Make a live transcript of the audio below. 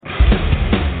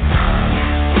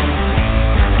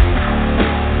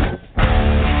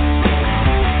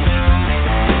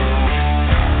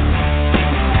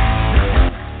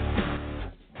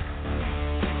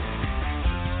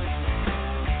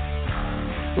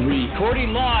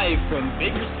Recording live from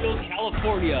Bakersfield,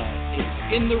 California,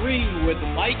 it's In the Ring with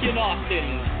Mike and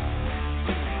Austin.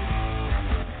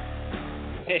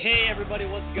 Hey, everybody,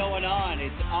 what's going on?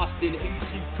 It's Austin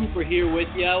MC Cooper here with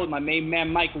you, with my main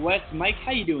man, Mike West. Mike,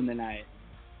 how you doing tonight?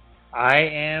 I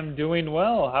am doing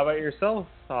well. How about yourself,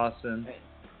 Austin?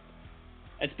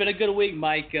 It's been a good week,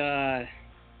 Mike.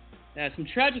 Some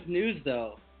tragic news,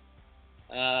 though.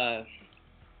 I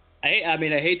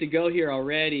hate to go here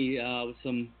already with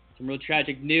some real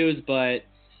tragic news, but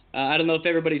I don't know if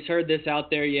everybody's heard this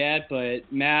out there yet,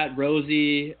 but Matt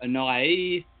Rosie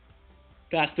Anoa'i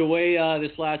passed away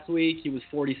this last week. He was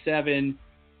 47.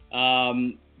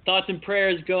 Thoughts and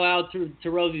prayers go out to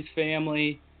Rosie's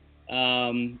family.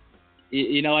 I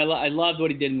loved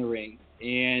what he did in the ring,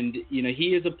 and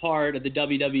he is a part of the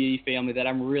WWE family that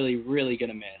I'm really, really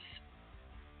gonna miss.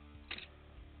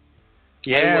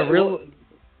 Yeah,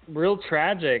 real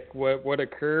tragic what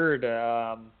occurred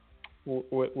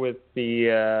with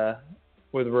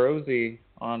Rosie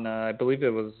on I believe it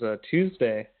was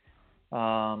Tuesday.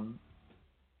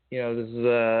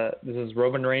 This is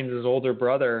Roman Reigns' older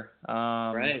brother.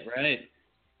 Right.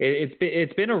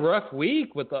 It's been a rough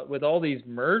week with all these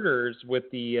murders with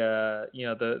the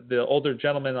older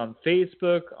gentleman on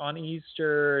Facebook on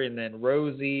Easter, and then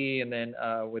Rosie, and then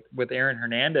with Aaron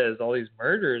Hernandez. All these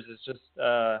murders. It's just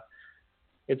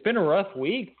it's been a rough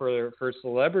week for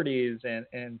celebrities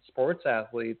and sports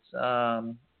athletes.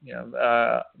 Thoughts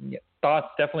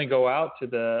definitely go out to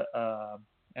the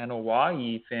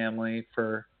Anoa'i family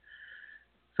for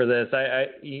this.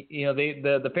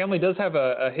 The family does have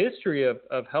a history of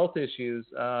health issues.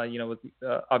 With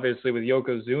obviously with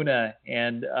Yokozuna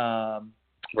and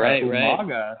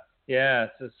Umaga. Yeah.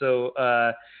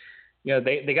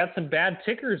 They got some bad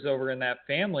tickers over in that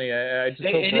family. I just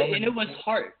hope and it was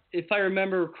heart. If I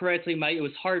remember correctly, Mike, it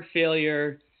was heart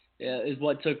failure is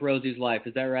what took Rosie's life.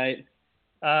 Is that right?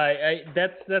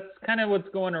 That's kind of what's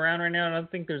going around right now. I don't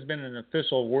think there's been an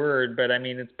official word, but I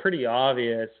mean it's pretty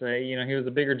obvious. He was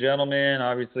a bigger gentleman,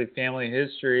 obviously family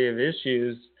history of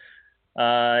issues.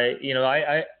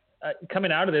 I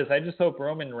coming out of this, I just hope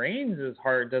Roman Reigns'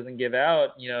 heart doesn't give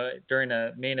out, during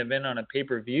a main event on a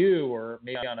pay-per-view or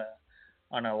maybe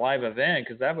on a live event,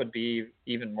 because that would be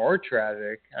even more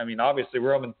tragic. I mean, obviously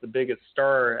Roman's the biggest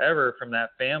star ever from that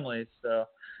family, so.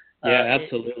 Yeah,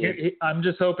 absolutely. I'm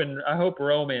just hoping. I hope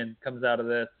Roman comes out of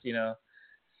this,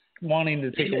 wanting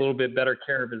to take a little bit better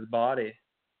care of his body.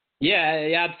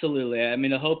 Yeah, absolutely. I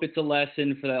mean, I hope it's a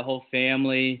lesson for that whole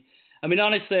family. I mean,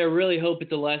 honestly, I really hope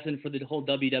it's a lesson for the whole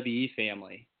WWE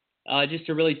family. Just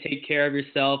to really take care of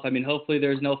yourself. I mean, hopefully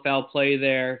there's no foul play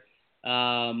there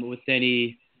with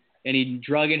any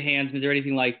drug enhancements or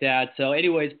anything like that. So,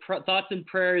 anyways, thoughts and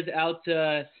prayers out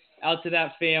to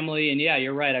that family. And yeah,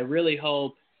 you're right. I really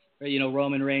hope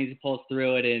Roman Reigns pulls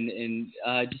through it and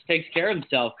just takes care of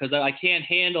himself, because I can't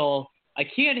handle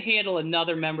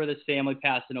another member of this family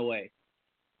passing away.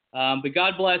 But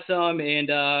God bless them, and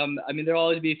there'll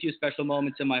always be a few special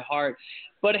moments in my heart.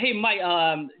 But hey, Mike,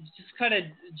 just kind of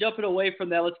jumping away from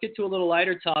that, let's get to a little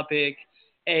lighter topic.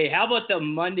 Hey, how about the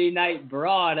Monday Night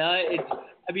Brawl?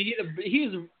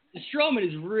 Strowman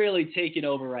is really taking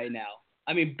over right now.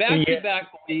 I mean,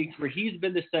 back-to-back weeks where he's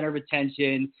been the center of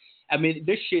attention. I mean,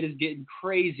 this shit is getting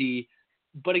crazy.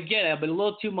 But again, I've been a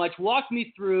little too much. Walk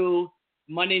me through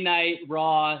Monday Night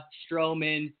Raw,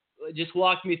 Strowman. Just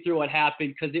walk me through what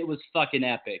happened, because it was fucking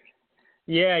epic.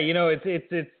 Yeah, he's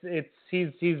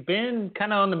been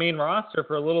kind of on the main roster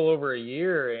for a little over a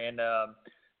year, and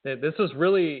this was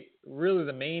really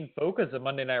the main focus of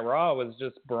Monday Night Raw was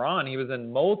just Braun. He was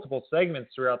in multiple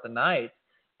segments throughout the night.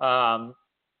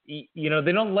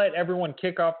 They don't let everyone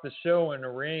kick off the show in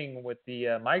a ring with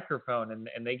the microphone, and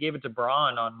they gave it to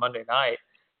Braun on Monday night.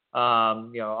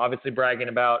 Obviously bragging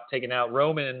about taking out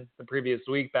Roman the previous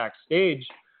week backstage.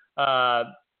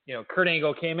 Kurt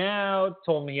Angle came out,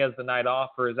 told him he has the night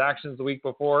off for his actions the week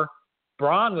before.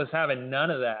 Braun was having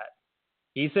none of that.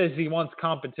 He says he wants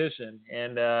competition,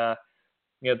 and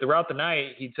throughout the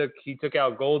night he took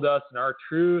out Goldust and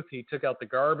R-Truth. He took out the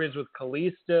garbage with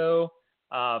Kalisto.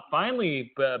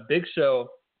 Finally, Big Show,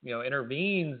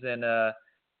 intervenes and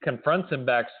confronts him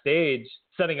backstage,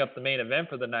 setting up the main event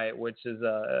for the night, which is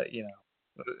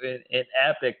an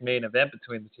epic main event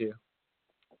between the two.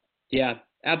 Yeah,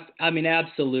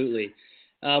 absolutely.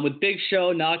 With Big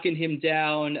Show knocking him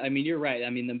down, I mean, you're right. I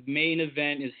mean, the main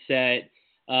event is set.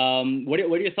 What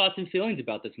are your thoughts and feelings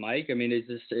about this, Mike? I mean, is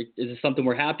this something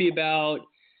we're happy about?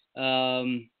 Walk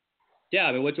me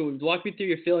through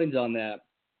your feelings on that.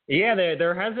 Yeah,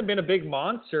 there hasn't been a big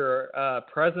monster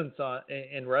presence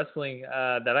in wrestling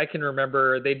that I can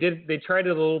remember. They tried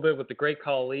it a little bit with the Great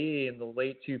Khali in the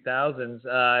late 2000s.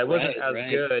 It wasn't as Right.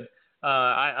 good.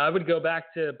 I would go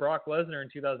back to Brock Lesnar in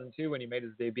 2002 when he made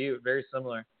his debut. Very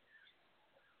similar.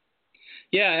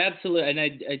 Yeah, absolutely, and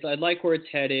I like where it's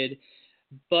headed.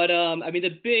 But I mean,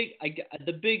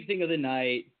 the big thing of the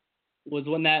night was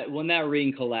when that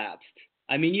ring collapsed.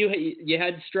 I mean, you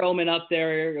had Strowman up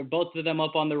there, both of them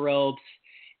up on the ropes,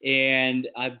 and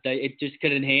it just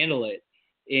couldn't handle it.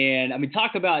 And I mean,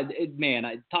 talk about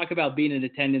being in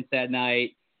attendance that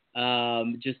night,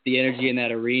 just the energy in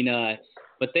that arena.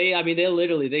 But they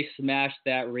smashed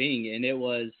that ring, and it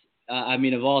was, I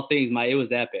mean, of all things, it was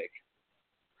epic.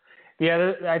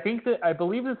 Yeah, I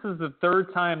believe this is the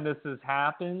third time this has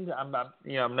happened.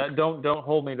 Don't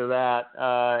hold me to that.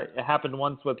 It happened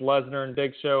once with Lesnar and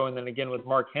Big Show, and then again with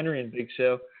Mark Henry and Big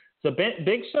Show. So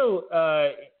Big Show,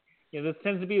 this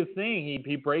tends to be his thing.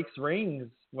 He breaks rings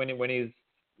when he's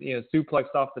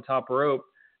suplexed off the top rope.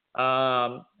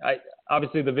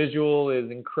 Obviously the visual is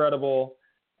incredible.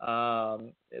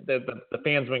 The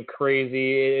fans went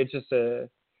crazy. It's just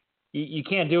you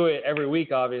can't do it every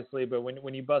week, obviously, but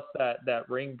when you bust that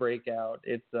ring breakout,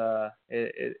 it's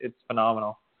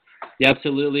phenomenal. Yeah,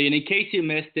 absolutely. And in case you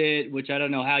missed it, which I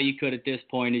don't know how you could at this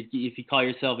point, if you call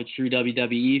yourself a true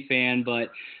WWE fan,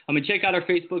 but check out our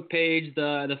Facebook page.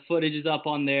 The footage is up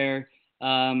on there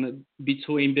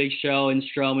between Big Show and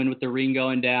Strowman with the ring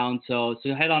going down. So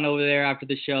head on over there after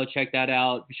the show, check that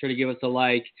out. Be sure to give us a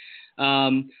like.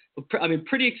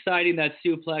 Pretty exciting, that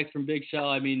suplex from Big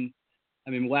Show.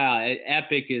 Wow,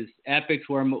 epic's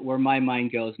where my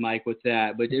mind goes, Mike, with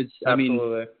that. But it's,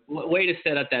 Absolutely. Way to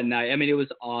set up that night. It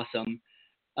was awesome.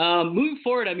 Moving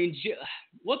forward,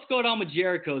 what's going on with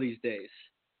Jericho these days?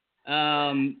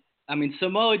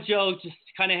 Samoa Joe just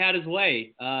kind of had his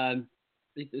way.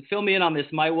 Fill me in on this,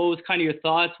 Mike. What was kind of your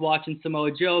thoughts watching Samoa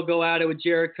Joe go at it with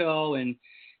Jericho, and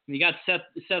you got Seth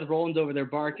Rollins over there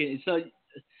barking? So,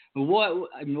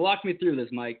 walk me through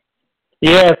this, Mike.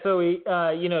 Yeah, so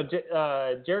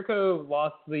Jericho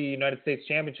lost the United States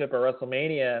Championship at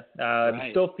WrestleMania. Right.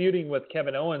 Still feuding with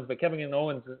Kevin Owens, but Kevin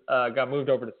Owens got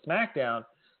moved over to SmackDown.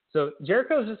 So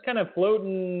Jericho's just kind of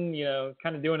floating,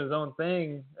 kind of doing his own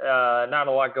thing. Not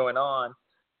a lot going on.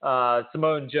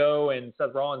 Samoa Joe and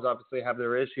Seth Rollins obviously have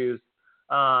their issues.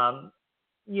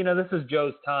 This is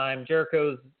Joe's time.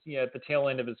 Jericho's at the tail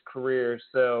end of his career,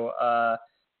 so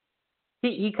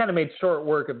he kind of made short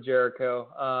work of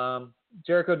Jericho.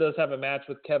 Jericho does have a match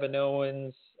with Kevin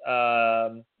Owens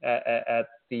at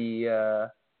the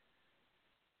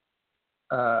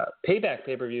Payback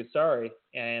pay-per-view,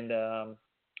 and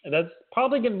that's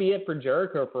probably going to be it for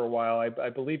Jericho for a while. I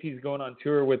believe he's going on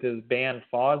tour with his band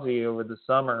Fozzy over the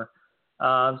summer.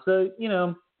 Obviously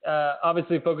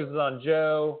focuses on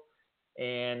Joe,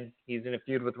 and he's in a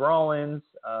feud with Rollins.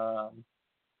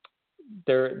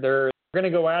 They're going to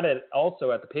go at it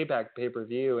also at the Payback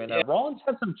pay-per-view, and Rollins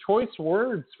had some choice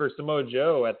words for Samoa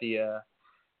Joe at the end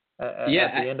of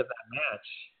that match.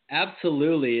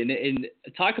 Absolutely, and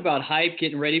talk about hype,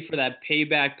 getting ready for that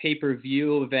Payback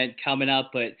pay-per-view event coming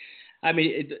up. But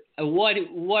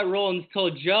what Rollins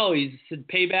told Joe, he said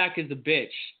Payback is a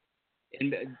bitch,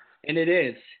 and it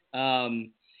is.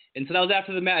 And so that was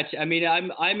after the match. I'm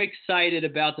excited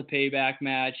about the Payback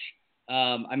match.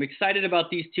 I'm excited about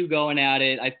these two going at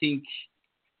it. I think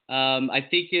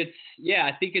it's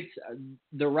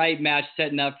the right match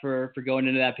setting up for going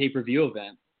into that pay-per-view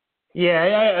event.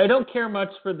 Yeah, I don't care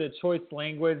much for the choice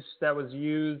language that was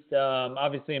used.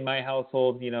 Obviously, in my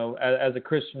household, as a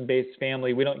Christian-based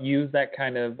family, we don't use that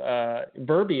kind of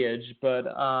verbiage. But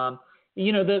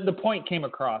the point came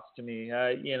across to me.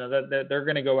 That they're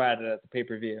going to go at it at the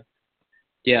pay-per-view.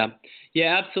 Yeah,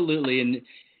 absolutely, and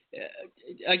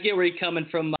I get where you're coming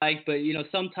from, Mike, but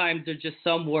sometimes there's just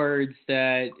some words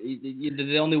that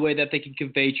the only way that they can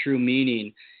convey true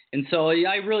meaning. And so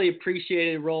I really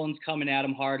appreciated Rollins coming at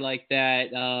him hard like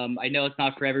that. I know it's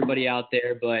not for everybody out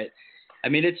there, but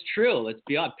it's true. Let's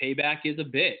be honest. Payback is a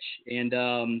bitch, and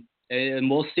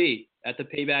we'll see at the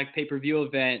Payback pay-per-view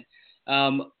event.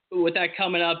 With that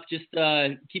coming up, just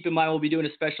keep in mind we'll be doing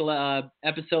a special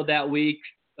episode that week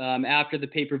after the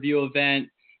pay-per-view event.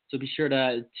 So be sure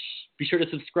to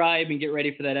subscribe and get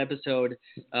ready for that episode.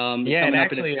 And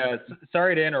actually,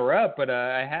 sorry to interrupt, but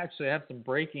I actually have some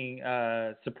breaking,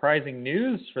 surprising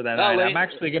news for that night. I'm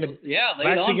actually going to.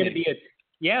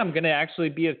 I'm going to actually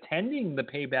be attending the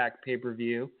Payback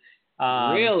pay-per-view.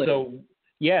 Really? So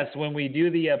Yes, when we do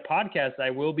the podcast,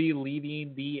 I will be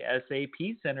leaving the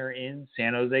SAP Center in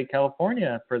San Jose,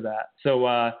 California for that. So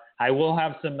I will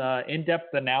have some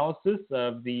in-depth analysis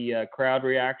of the crowd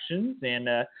reactions and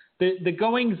the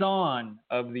goings-on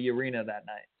of the arena that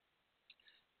night.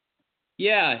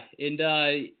 Yeah, and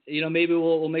maybe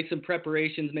we'll make some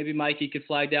preparations. Maybe Mikey could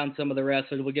flag down some of the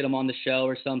wrestlers. We'll get them on the show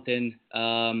or something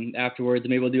afterwards.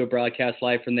 Maybe we'll do a broadcast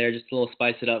live from there, just a little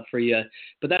spice it up for you.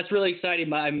 But that's really exciting.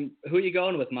 Who are you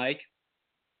going with, Mike?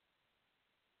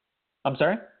 I'm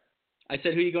sorry? I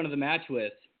said, who are you going to the match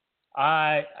with?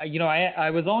 I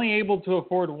was only able to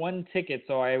afford one ticket,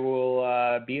 so I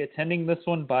will be attending this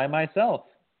one by myself.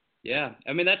 Yeah,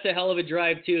 I mean, that's a hell of a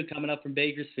drive, too, coming up from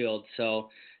Bakersfield.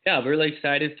 So, yeah, I'm really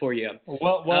excited for you.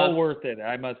 Well worth it,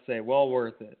 I must say. Well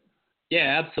worth it.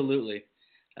 Yeah, absolutely.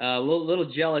 A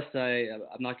little jealous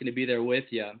I'm not going to be there with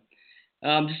you.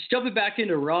 Just jumping back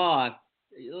into Raw,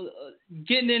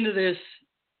 getting into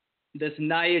this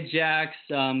Nia Jax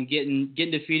getting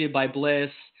defeated by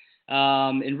Bliss,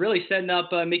 and really setting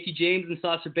up Mickie James and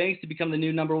Sasha Banks to become the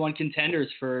new number one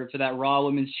contenders for that Raw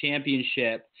Women's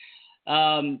Championship.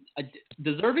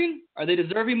 Deserving? Are they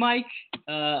deserving, Mike,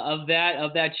 of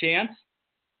that chance?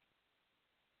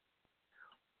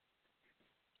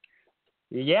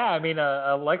 Yeah, I mean,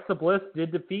 Alexa Bliss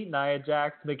did defeat Nia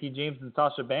Jax, Mickie James, and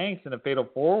Sasha Banks in a fatal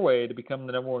four-way to become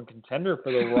the number one contender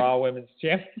for the Raw Women's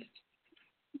Championship.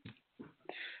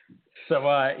 So,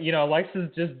 Alexa's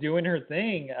just doing her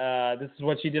thing. This is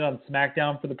what she did on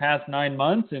SmackDown for the past 9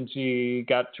 months, and she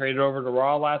got traded over to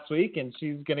Raw last week, and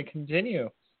she's going to continue.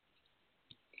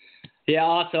 Yeah,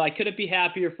 also, I couldn't be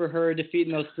happier for her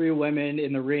defeating those three women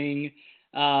in the ring.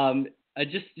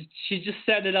 She just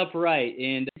set it up right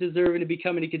and deserving to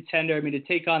become a contender. I mean, to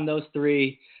take on those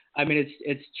three, I mean,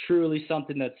 it's truly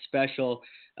something that's special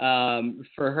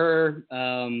for her.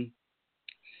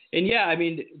 And yeah, I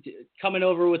mean, coming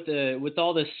over with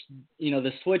all this,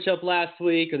 the switch up last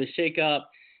week or the shake up,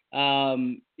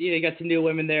 you got some new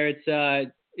women there.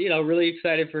 It's really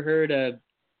excited for her to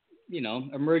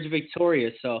emerge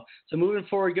victorious. So moving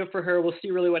forward, good for her. We'll see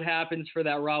really what happens for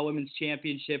that Raw Women's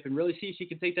Championship and really see if she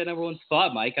can take that number one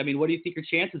spot, Mike. I mean, what do you think her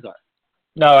chances are?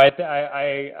 No, I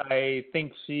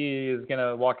think she is going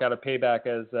to walk out of Payback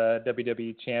as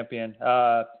WWE champion.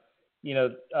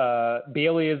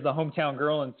 Bayley is the hometown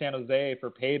girl in San Jose for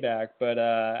Payback, but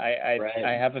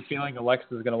I have a feeling Alexa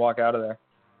is going to walk out of there.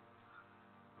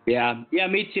 Yeah,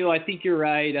 me too. I think you're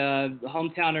right.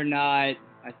 Hometown or not,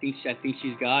 I think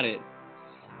she's got it.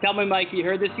 Tell me, Mike, you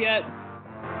heard this yet?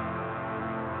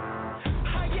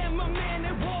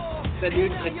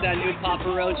 It's that new Papa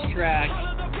Roach track.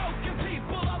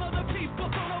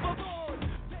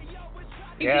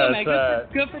 Yeah,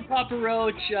 good for Papa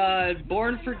Roach.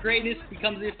 Born for Greatness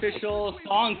becomes the official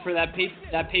song for that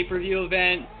pay-per-view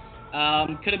event.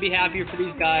 Couldn't be happier for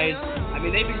these guys. I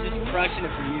mean, they've been just crushing it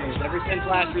for years, ever since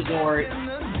Last Resort.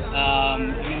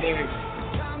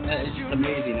 It's just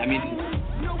amazing. I mean,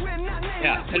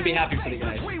 yeah, couldn't be happier for the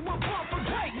guys.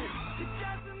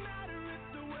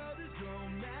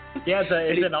 Yeah,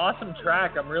 it's an awesome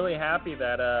track. I'm really happy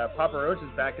that Papa Roach is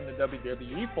back in the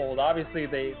WWE fold. Obviously,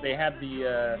 they had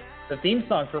the theme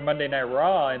song for Monday Night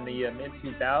Raw in the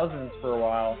mid-2000s for a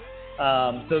while.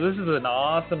 So this is an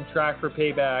awesome track for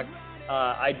Payback.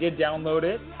 I did download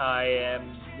it. I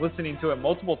am listening to it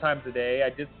multiple times a day. I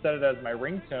did set it as my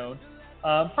ringtone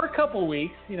for a couple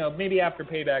weeks. Maybe after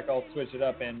Payback I'll switch it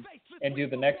up and do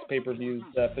the next pay-per-view's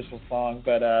official song.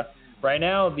 But right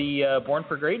now, the Born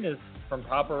for Greatness from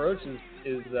Papa Roach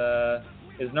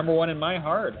is number one in my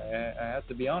heart. I have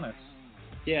to be honest.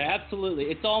 Yeah, absolutely.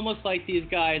 It's almost like these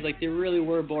guys, like they really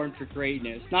were born for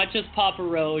greatness. Not just Papa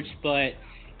Roach, but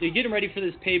they're getting ready for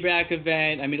this Payback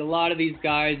event. I mean, a lot of these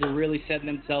guys are really setting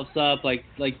themselves up like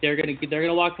they're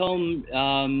gonna walk home,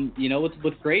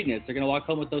 with greatness. They're gonna walk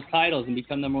home with those titles and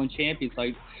become number one champions.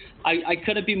 Like, I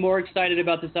couldn't be more excited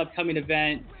about this upcoming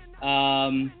event.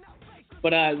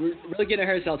 But we're really getting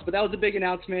ahead of ourselves. But that was a big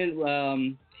announcement.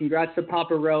 Congrats to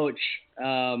Papa Roach.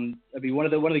 I mean, one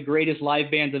of the greatest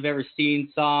live bands I've ever seen.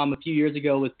 Saw him a few years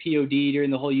ago with POD during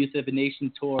the whole Youth of a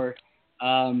Nation tour.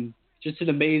 Just an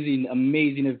amazing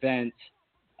event.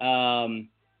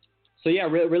 So yeah,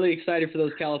 really excited for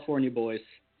those California boys.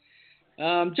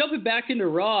 Jumping back into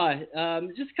Raw,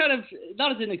 just kind of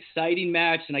not as an exciting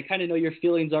match, and I kind of know your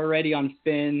feelings already on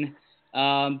Finn.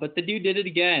 But the dude did it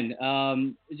again.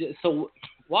 So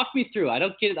walk me through. I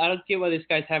don't get why this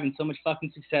guy's having so much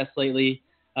fucking success lately.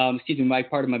 Excuse me,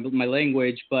 part of my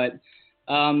language. But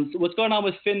so what's going on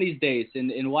with Finn these days,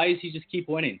 and why does he just keep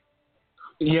winning?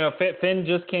 Finn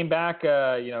just came back,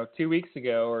 2 weeks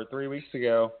ago or 3 weeks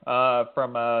ago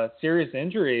from a serious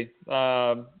injury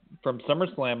from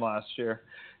SummerSlam last year,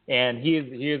 and he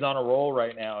is on a roll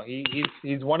right now.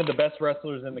 He's one of the best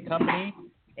wrestlers in the company,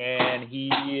 and he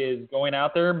is going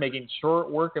out there making short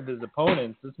work of his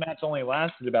opponents. This match only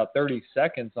lasted about 30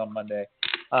 seconds on Monday.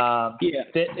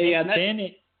 Finn,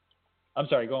 I'm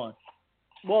sorry, go on.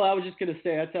 Well, I was just going to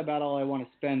say that's about all I want to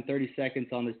spend 30 seconds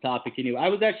on this topic anyway. I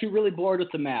was actually really bored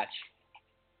with the match.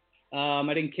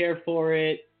 I didn't care for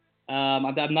it.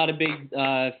 I'm not a big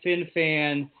Finn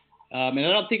fan, and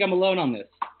I don't think I'm alone on this.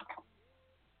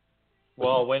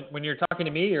 Well, when you're talking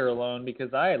to me, you're alone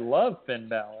because I love Finn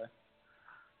Balor.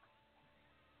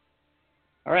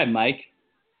 All right, Mike.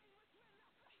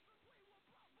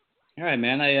 All right,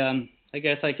 man. I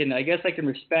guess I can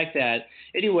respect that.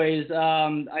 Anyways,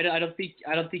 I don't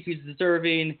think he's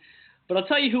deserving, but I'll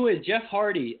tell you who is Jeff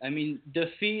Hardy. I mean,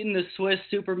 defeating the Swiss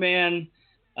Superman,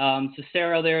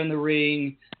 Cesaro there in the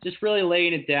ring, just really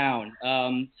laying it down.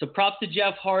 So props to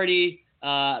Jeff Hardy.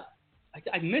 I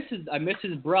miss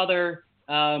his brother,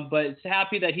 but it's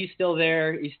happy that he's still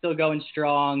there. He's still going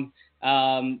strong,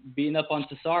 beating up on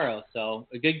Cesaro. So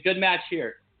a good match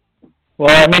here.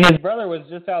 Well, I mean, his brother was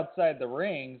just outside the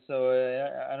ring, so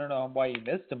I don't know why you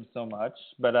missed him so much.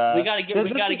 But we gotta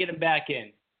get him back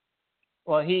in.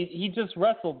 Well, he just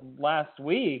wrestled last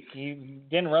week. He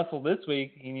didn't wrestle this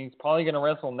week. He's probably going to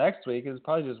wrestle next week. It was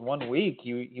probably just 1 week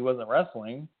he wasn't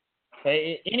wrestling.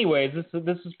 Anyways,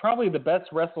 this is probably the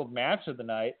best wrestled match of the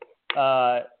night.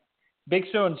 Big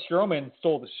Show and Strowman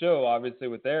stole the show, obviously,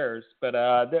 with theirs. But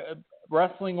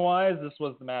wrestling-wise, this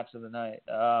was the match of the night.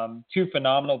 Two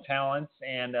phenomenal talents,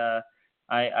 and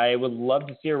I would love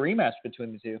to see a rematch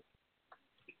between the two.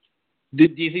 Do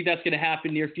you think that's going to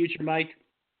happen near future, Mike?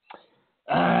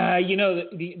 The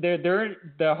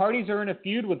Hardys are in a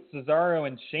feud with Cesaro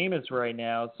and Sheamus right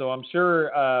now, so I'm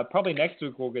sure probably next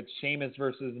week we'll get Sheamus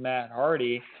versus Matt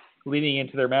Hardy leading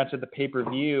into their match at the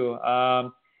pay-per-view.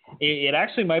 It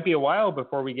actually might be a while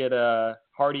before we get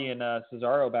Hardy and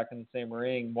Cesaro back in the same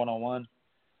ring one-on-one.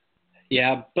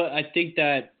 Yeah, but I think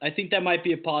that might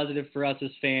be a positive for us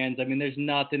as fans. I mean, there's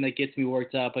nothing that gets me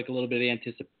worked up like a little bit of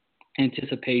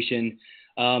anticipation.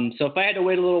 So if I had to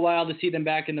wait a little while to see them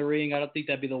back in the ring, I don't think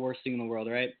that'd be the worst thing in the world,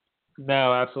 right?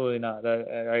 No, absolutely not.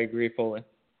 I agree fully.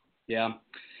 Yeah.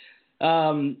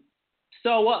 So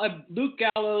Luke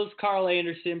Gallows, Carl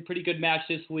Anderson, pretty good match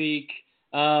this week.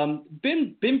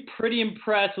 Been pretty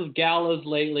impressed with Gallows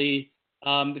lately.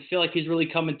 I feel like he's really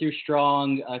coming through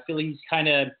strong. I feel like he's kind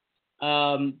of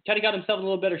got himself in a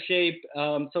little better shape.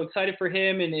 So excited for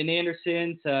him and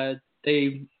Anderson.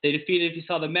 They defeated, if you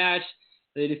saw the match,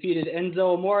 they defeated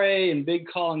Enzo Amore and Big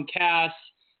Colin Cass.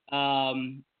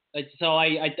 So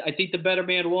I think the better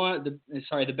men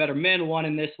won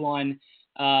in this one.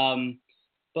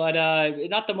 But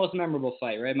not the most memorable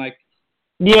fight, right, Mike?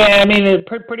 Yeah, I mean, it's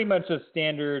pretty much a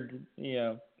standard,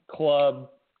 club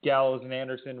Gallows and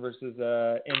Anderson versus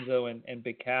Enzo and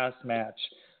Big Cass match.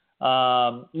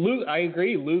 Luke, I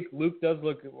agree. Luke does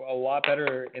look a lot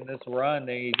better in this run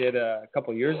than he did a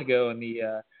couple years ago in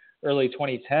the early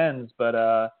 2010s,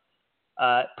 but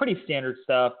pretty standard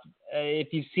stuff.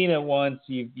 If you've seen it once,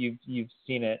 you've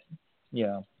seen it,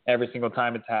 every single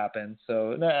time it's happened.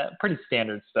 So pretty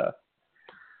standard stuff.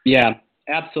 Yeah,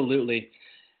 absolutely.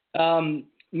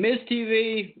 Miz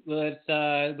TV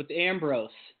with Ambrose.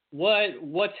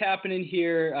 What's happening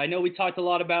here? I know we talked a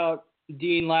lot about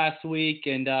Dean last week,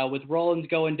 and with Rollins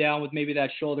going down with maybe that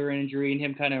shoulder injury and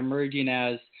him kind of emerging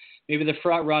as maybe the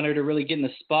front runner to really get in the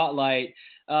spotlight.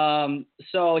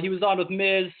 So he was on with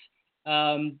Miz.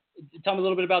 Tell me a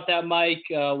little bit about that, Mike.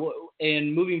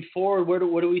 And moving forward,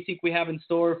 what do we think we have in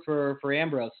store for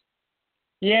Ambrose?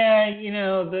 Yeah,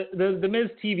 the Miz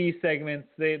TV segments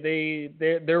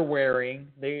they're wearing.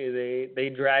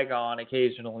 They drag on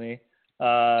occasionally.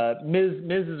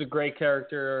 Miz is a great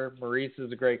character. Maurice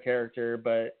is a great character,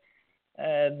 but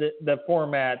the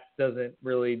format doesn't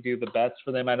really do the best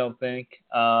for them, I don't think.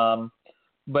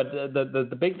 But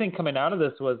the big thing coming out of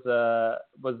this was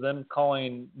them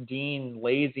calling Dean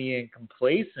lazy and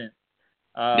complacent.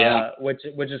 Which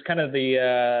is kind of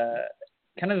the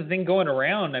thing going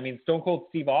around. I mean, Stone Cold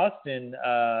Steve Austin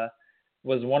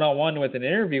was one-on-one with an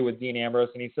interview with Dean Ambrose,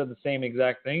 and he said the same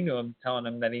exact thing to him, telling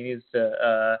him that he needs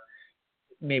to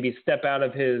maybe step out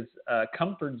of his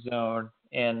comfort zone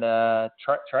and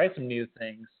try some new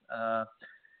things.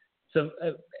 So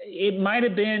it might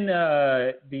have been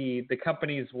the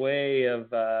company's way of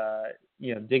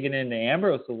digging into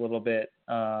Ambrose a little bit.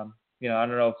 I don't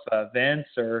know if Vince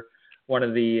or one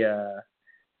of the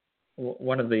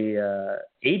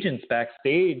agents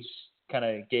backstage kind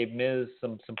of gave Miz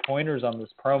some pointers on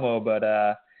this promo, but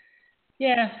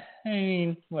yeah, I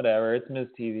mean, whatever. It's Miz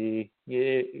TV.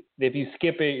 If you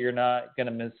skip it, you're not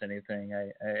gonna miss anything.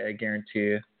 I guarantee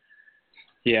you.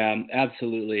 Yeah,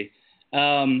 absolutely.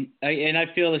 I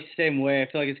feel the same way.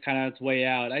 I feel like it's kind of on its way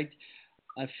out. I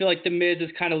feel like the Miz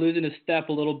is kind of losing his step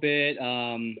a little bit.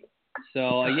 Yeah,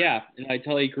 I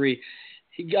totally agree.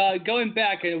 Going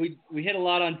back, we hit a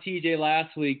lot on TJ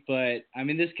last week, but I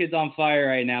mean, this kid's on fire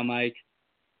right now, Mike.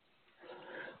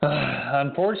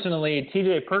 Unfortunately,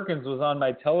 TJ Perkins was on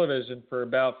my television for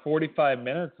about 45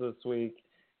 minutes this week.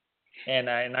 And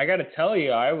I got to tell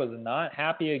you, I was not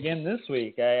happy again this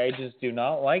week. I just do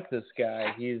not like this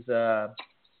guy. He's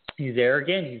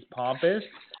arrogant. He's pompous.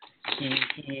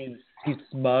 He's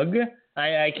smug.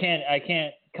 I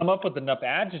can't come up with enough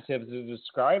adjectives to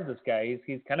describe this guy.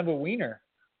 He's kind of a wiener.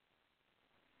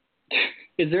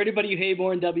 Is there anybody you hate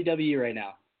more in WWE right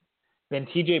now than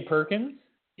TJ Perkins?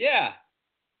 Yeah.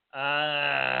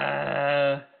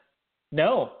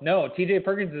 No. TJ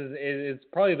Perkins is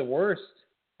probably the worst.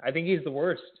 I think he's the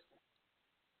worst.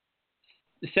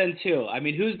 Send two. I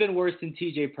mean, who's been worse than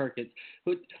TJ Perkins?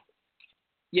 Who's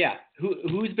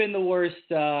been the worst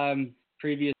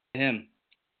previous to him?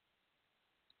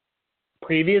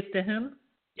 Previous to him?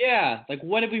 Yeah, like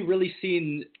when have we really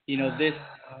seen this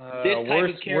type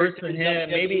worse, of character? Worse than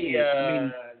him? Maybe.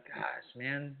 Gosh,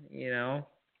 man,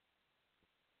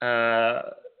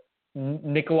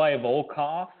 Nikolai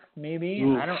Volkov, maybe.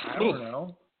 Oof. I don't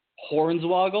know.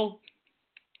 Hornswoggle.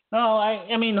 No,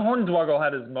 I mean Hornswoggle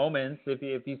had his moments.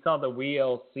 If you saw the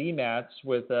WLC match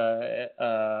with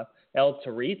El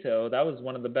Torito, that was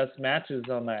one of the best matches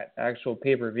on that actual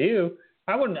pay-per-view.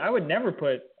 I would never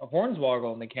put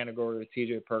Hornswoggle in the category with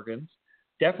TJ Perkins.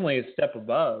 Definitely a step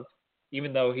above,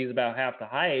 even though he's about half the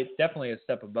height. Definitely a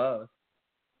step above.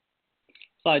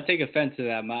 So I take offense to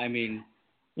that. I mean,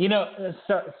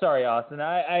 sorry, Austin.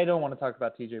 I don't want to talk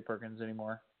about TJ Perkins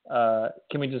anymore.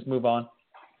 Can we just move on?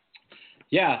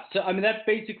 Yeah, so I mean that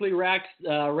basically wraps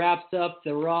up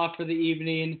the Raw for the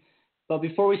evening. But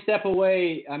before we step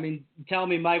away, I mean, tell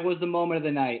me, Mike, what was the moment of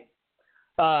the night?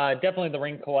 Definitely the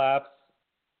ring collapse.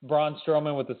 Braun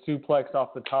Strowman with a suplex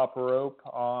off the top rope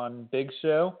on Big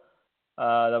Show.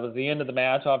 That was the end of the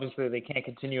match. Obviously, they can't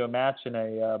continue a match in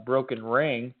a broken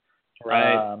ring.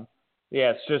 Right.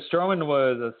 Yeah, so Strowman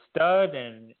was a stud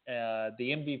and the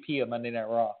MVP of Monday Night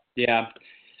Raw. Yeah.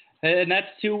 And that's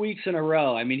 2 weeks in a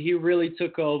row. I mean, he really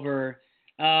took over.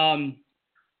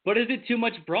 But is it too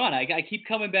much Braun? I keep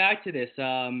coming back to this.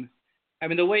 I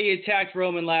mean, the way he attacked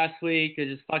Roman last week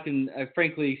is just fucking,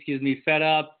 frankly, fed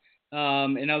up.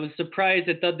 And I was surprised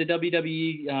that the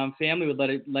WWE family would let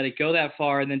it go that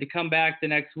far, and then to come back the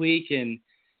next week and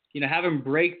have him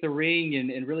break the ring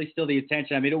and really steal the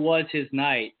attention. I mean, it was his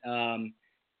night. And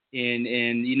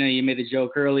you made the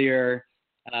joke earlier.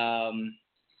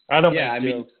 I don't make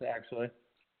jokes, actually.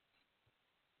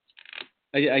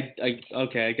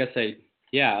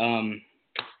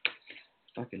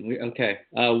 Fucking weird. Okay.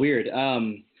 Weird.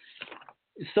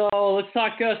 So let's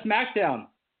talk SmackDown.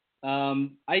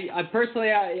 I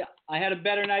personally, I had a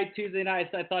better night Tuesday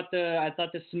night. I thought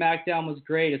the SmackDown was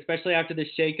great, especially after the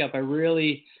shakeup. I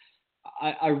really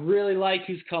like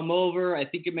who's come over. I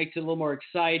think it makes it a little more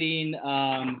exciting.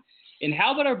 And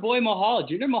how about our boy Mahal?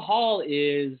 Jinder Mahal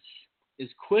is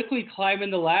quickly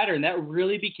climbing the ladder, and that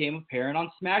really became apparent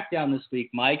on SmackDown this week.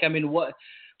 Mike, I mean, what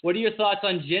are your thoughts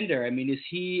on Jinder? I mean, is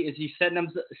he setting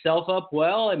himself up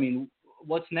well? I mean,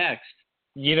 what's next?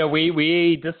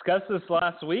 We discussed this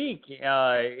last week.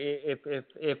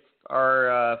 If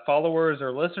our followers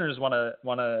or listeners want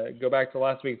to go back to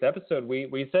last week's episode,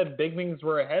 we said big things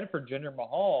were ahead for Jinder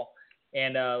Mahal,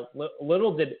 and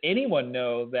little did anyone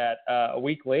know that a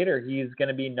week later he's going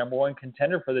to be number one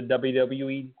contender for the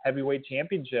WWE Heavyweight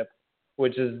Championship,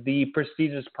 which is the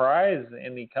prestigious prize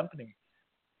in the company.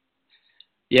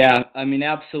 Yeah, I mean,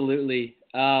 absolutely.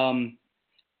 So,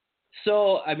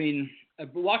 I mean,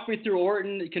 walk me through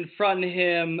Orton confronting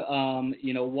him.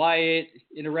 Wyatt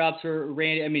interrupts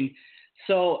Randy. I mean,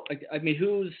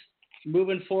 who's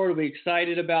moving forward? Are we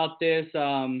excited about this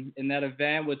in that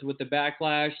event with the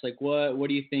backlash? Like, what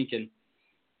are you thinking?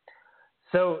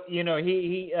 So,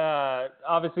 he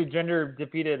obviously Jinder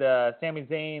defeated Sami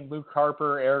Zayn, Luke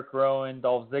Harper, Eric Rowan,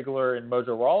 Dolph Ziggler, and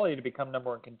Mojo Rawley to become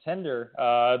number one contender.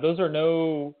 Those are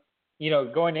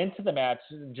going into the match,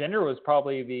 Jinder was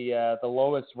probably the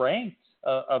lowest ranked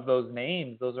of those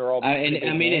names. Those are all.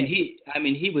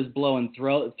 He was blowing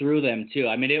through them too.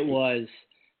 I mean, it was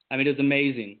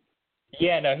amazing.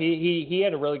 Yeah, no, he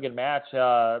had a really good match.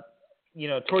 Towards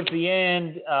the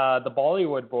end, the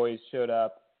Bollywood boys showed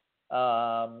up,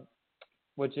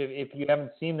 which if you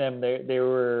haven't seen them, they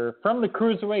were from the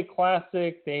Cruiserweight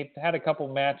Classic. They've had a couple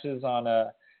matches on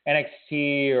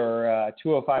NXT or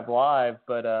 205 Live,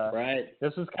 but Right.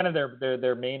 this was kind of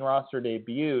their main roster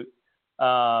debut.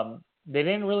 They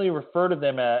didn't really refer to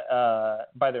them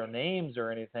by their names or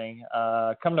anything.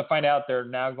 Come to find out, they're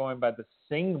now going by the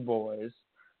Singh Boys.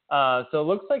 So it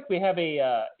looks like we have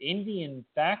a Indian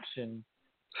faction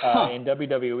in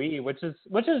WWE, which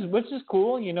is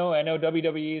cool. You know, I know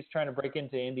WWE is trying to break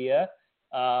into India,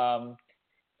 and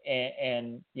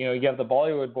you know, you have the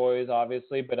Bollywood Boys,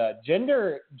 obviously, but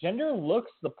Jinder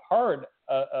looks the part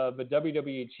of a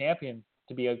WWE champion.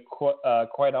 To be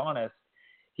quite honest,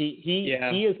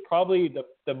 he is probably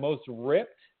the most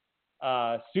ripped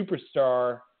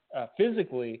superstar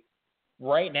physically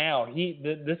right now.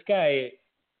 This guy.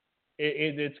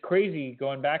 It's crazy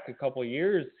going back a couple of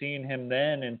years, seeing him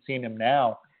then and seeing him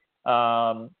now.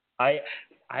 I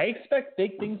expect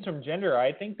big things from Jinder.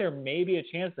 I think there may be a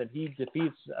chance that he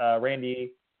defeats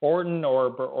Randy Orton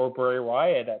or Bray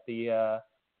Wyatt at the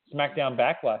SmackDown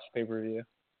Backlash pay-per-view.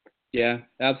 Yeah,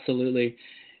 absolutely.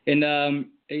 And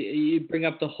you bring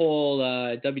up the whole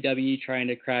WWE trying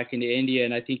to crack into India,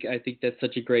 and I think that's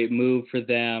such a great move for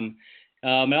them.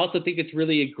 I also think it's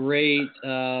really a great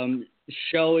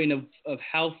showing of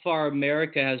how far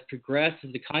America has progressed as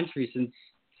a country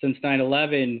since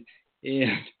 9/11,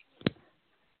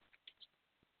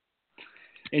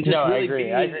 and just I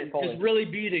agree fully. Just really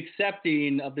being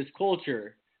accepting of this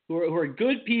culture, who are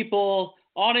good people,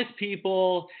 honest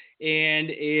people, and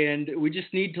we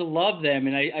just need to love them.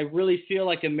 And I really feel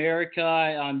like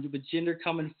America, with Jinder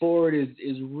coming forward,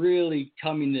 is really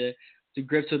coming to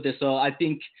grips with this. So I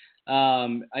think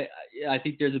I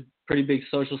think there's a pretty big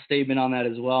social statement on that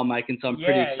as well, Mike, and so I'm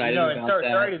pretty excited about that.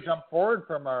 Sorry to jump forward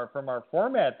from our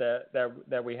format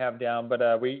that we have down,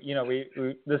 but we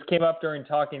this came up during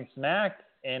Talking Smack,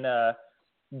 and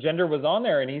Jinder was on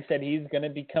there, and he said he's going to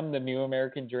become the new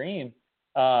American Dream.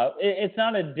 It's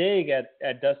not a dig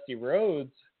at Dusty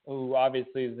Rhodes, who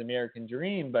obviously is the American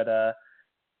Dream, but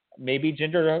maybe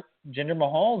Jinder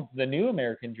Mahal's the new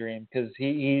American Dream, because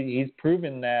he's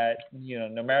proven that, you know,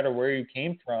 no matter where you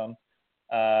came from,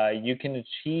 you can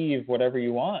achieve whatever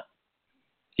you want.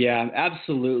 Yeah,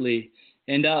 absolutely.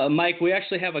 And Mike, we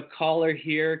actually have a caller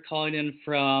here calling in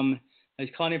from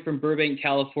Burbank,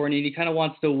 California, and he kind of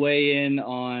wants to weigh in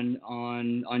on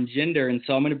Jinder, and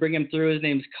so I'm going to bring him through. His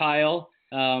name's Kyle.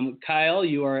 Kyle,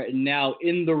 you are now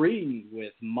in the ring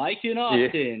with Mike in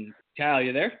Austin. Yeah. Kyle,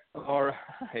 you there? All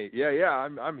right. Yeah,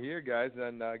 I'm here, guys,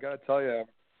 and I got to tell you, I'm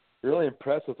really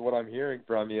impressed with what I'm hearing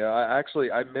from you. I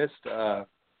missed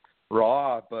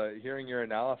Raw, but hearing your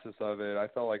analysis of it, I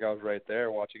felt like I was right there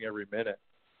watching every minute.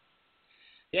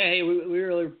 Yeah, hey, we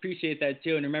really appreciate that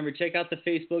too. And remember, check out the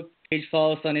Facebook page,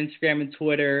 follow us on Instagram and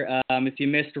Twitter. If you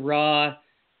missed Raw,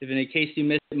 in case you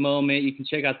missed a moment, you can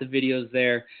check out the videos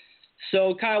there.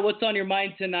 So, Kyle, what's on your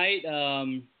mind tonight?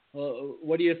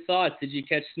 What are your thoughts? Did you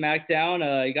catch SmackDown?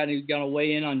 You gonna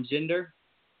weigh in on Jinder?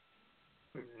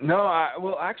 No,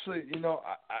 actually, you know,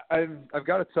 I've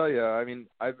got to tell you, I mean,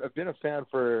 I've been a fan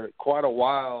for quite a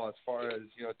while as far as,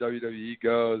 you know, WWE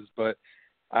goes, but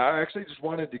I actually just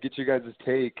wanted to get you guys'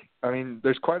 take. I mean,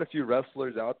 there's quite a few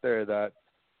wrestlers out there that,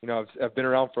 you know, have been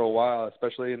around for a while,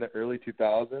 especially in the early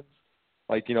 2000s,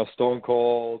 like, you know, Stone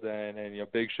Cold and you know,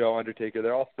 Big Show, Undertaker.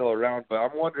 They're all still around, but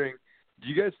I'm wondering, do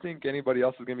you guys think anybody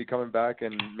else is going to be coming back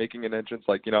and making an entrance,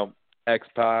 like, you know,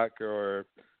 X-Pac or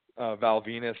Val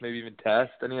Venus, maybe even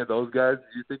Test? Any of those guys,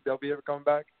 do you think they'll be ever coming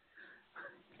back?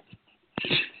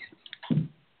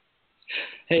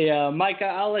 Hey, Mike,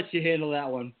 I'll let you handle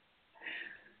that one.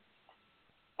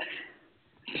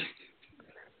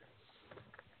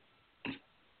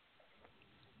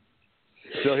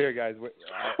 Still here, guys.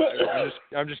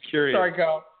 I'm just curious. Sorry,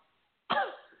 Kyle.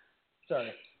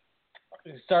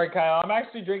 Sorry, Kyle. I'm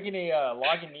actually drinking a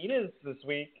Lagunitas this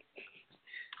week.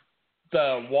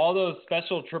 The Waldo's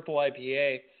Special Triple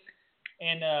IPA.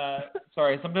 And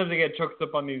sorry, sometimes I get choked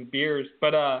up on these beers,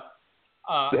 but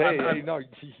I'm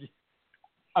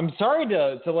sorry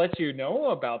to let you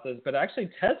know about this, but actually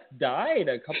Test died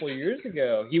a couple of years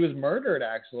ago. He was murdered,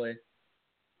 actually.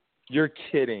 You're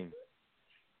kidding.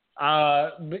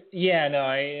 Yeah, no,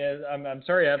 I'm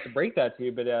sorry I have to break that to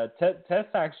you, but Test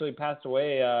actually passed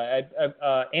away.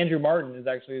 Andrew Martin is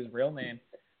actually his real name.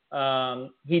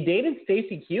 He dated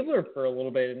Stacy Keibler for a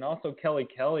little bit, and also Kelly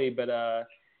Kelly, but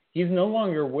he's no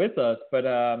longer with us. But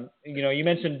you know, you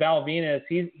mentioned Val Venus.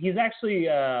 He's actually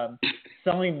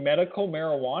selling medical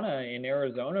marijuana in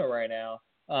Arizona right now.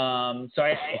 So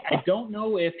I don't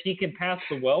know if he can pass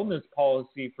the wellness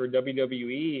policy for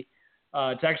WWE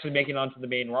to actually make it onto the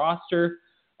main roster.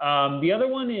 The other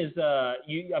one is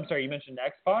I'm sorry, you mentioned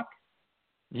X-Pac?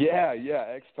 Yeah,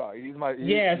 X-Pac.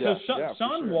 So Sean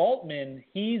sure. Waltman,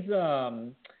 he's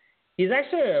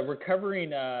actually a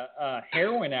recovering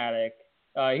heroin addict.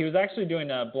 He was actually doing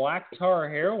black tar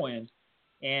heroin,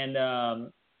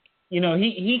 and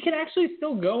he can actually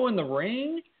still go in the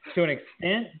ring to an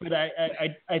extent, but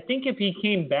I think if he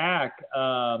came back,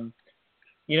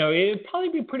 it'd probably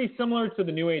be pretty similar to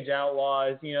the New Age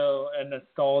Outlaws, a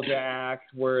nostalgia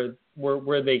act where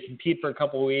they compete for a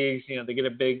couple of weeks, they get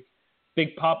a big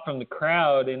pop from the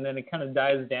crowd, and then it kind of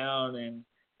dies down, and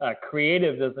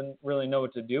creative doesn't really know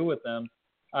what to do with them.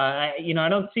 I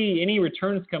don't see any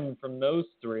returns coming from those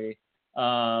three,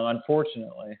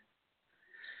 unfortunately.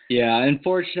 Yeah,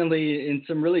 unfortunately, in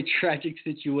some really tragic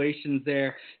situations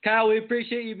there. Kyle, we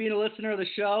appreciate you being a listener of the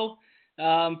show.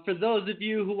 For those of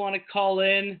you who want to call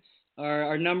in,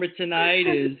 our number tonight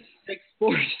is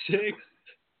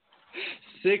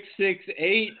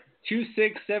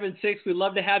 646-668-2676. We'd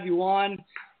love to have you on.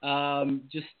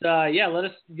 Give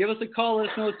us a call.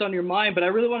 Let us know what's on your mind. But I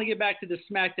really want to get back to the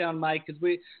SmackDown, Mike, because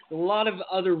a lot of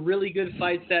other really good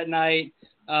fights that night.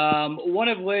 One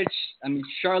of which,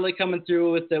 Charlotte coming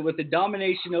through with the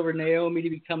domination over Naomi to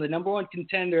become the number one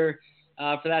contender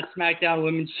for that SmackDown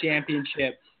Women's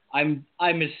Championship. I'm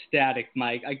ecstatic,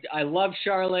 Mike. I love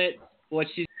Charlotte, what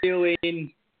she's doing.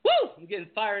 Woo! I'm getting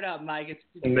fired up, Mike.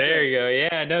 There you go.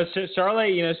 Yeah, no,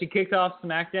 Charlotte, she kicked off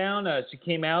SmackDown. She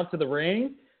came out to the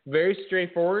ring, very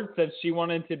straightforward. Said she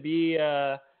wanted to be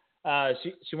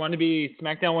she wanted to be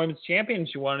SmackDown Women's Champion.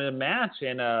 She wanted a match,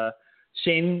 and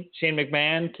Shane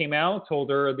McMahon came out, told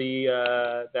her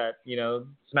that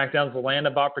SmackDown's the land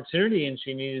of opportunity, and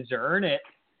she needed to earn it.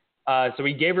 So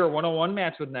he gave her a one-on-one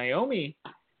match with Naomi,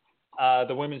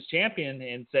 the women's champion,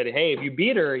 and said, hey, if you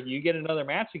beat her, you get another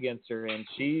match against her. And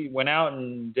she went out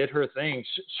and did her thing.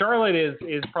 Charlotte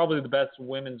is probably the best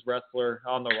women's wrestler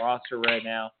on the roster right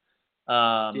now.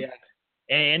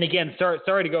 And again,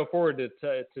 sorry to go forward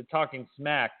to Talking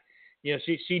Smack.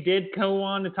 She did go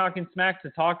on to Talking Smack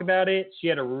to talk about it. She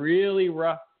had a really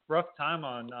rough time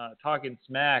on Talking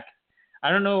Smack. I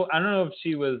don't know if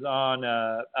she was on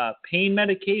pain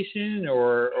medication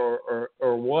or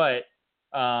what.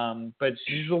 But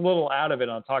she's a little out of it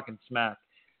on Talking Smack.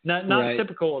 Not right.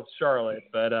 Typical of Charlotte,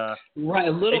 but right,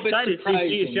 a little bit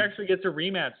surprising. She actually gets a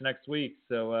rematch next week,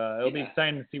 so it'll be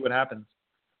exciting to see what happens.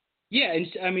 Yeah,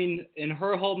 and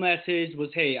her whole message was,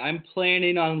 hey, I'm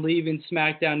planning on leaving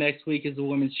SmackDown next week as the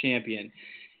women's champion.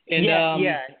 And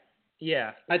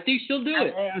yeah. I think she'll do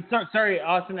it. Sorry,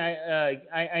 Austin.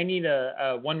 I need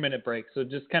a 1 minute break, so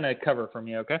just kind of cover for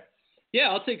me, okay? Yeah,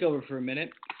 I'll take over for a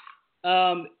minute.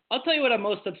 I'll tell you what I'm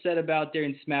most upset about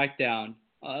during SmackDown.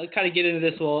 I'll kind of get into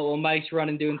this while Mike's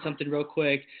running doing something real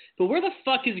quick. But where the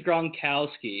fuck is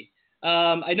Gronkowski?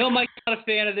 I know Mike's not a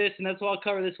fan of this, and that's why I'll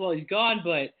cover this while he's gone,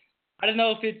 but I don't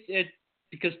know if it's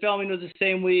because filming was the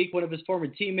same week, one of his former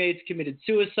teammates committed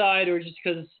suicide, or just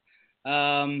because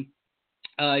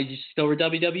he's just over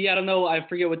WWE. I don't know. I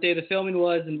forget what day the filming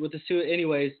was and with the suit.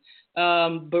 Anyways,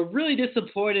 but really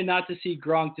disappointed not to see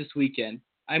Gronk this weekend.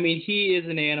 He is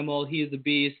an animal. He is a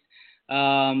beast.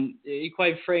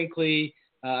 Quite frankly,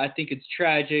 I think it's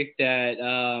tragic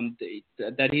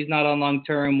that he's not on long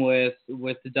term with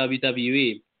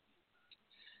the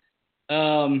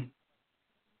WWE.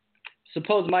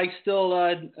 Suppose Mike's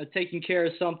still taking care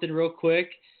of something real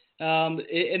quick.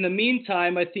 In the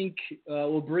meantime, I think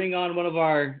we'll bring on one of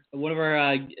our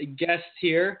guests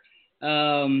here.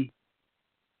 I'm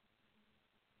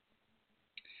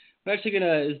actually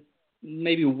gonna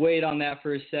maybe wait on that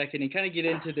for a second and kind of get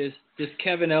into this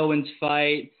Kevin Owens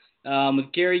fight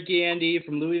with Gary Gandy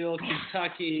from Louisville,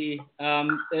 Kentucky.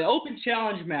 An open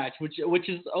challenge match, which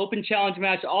is open challenge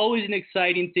match, always an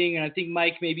exciting thing. And I think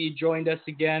Mike maybe joined us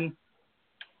again.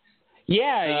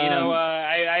 Yeah,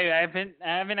 I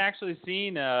haven't actually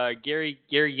seen Gary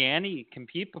Gandy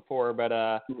compete before, but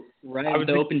right, with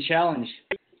the open challenge.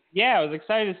 Yeah, I was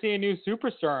excited to see a new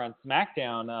superstar on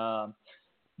SmackDown.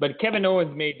 But Kevin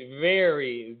Owens made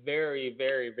very, very,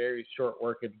 very, very short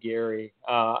work of Gary.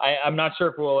 I'm not sure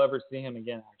if we'll ever see him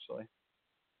again, actually.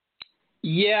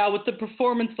 Yeah, with the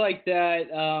performance like that,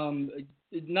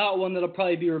 not one that'll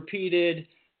probably be repeated.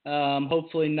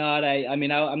 Hopefully not.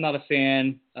 I'm not a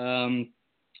fan. I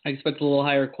expect a little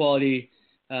higher quality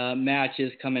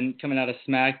matches coming out of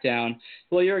SmackDown.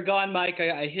 Well, you're gone, Mike.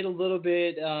 I hit a little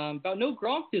bit about no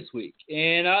Gronk this week,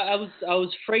 and I was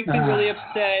frankly really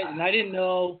upset, and I didn't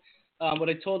know. What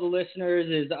I told the listeners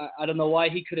is I don't know why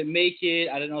he couldn't make it.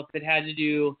 I don't know if it had to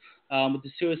do with the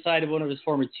suicide of one of his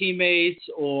former teammates,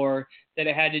 or that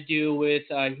it had to do with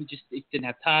he didn't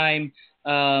have time.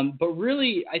 But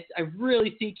really, I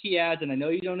really think he adds, and I know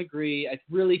you don't agree, I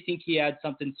really think he adds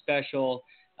something special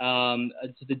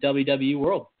to the WWE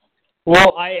world.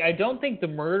 Well, I don't think the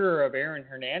murder of Aaron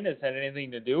Hernandez had anything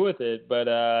to do with it, but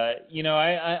I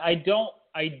don't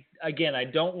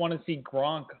want to see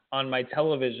Gronk on my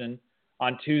television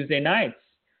on Tuesday nights.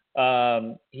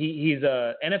 He's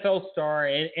a NFL star,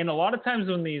 and a lot of times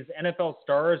when these NFL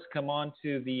stars come on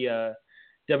to the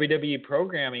WWE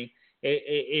programming,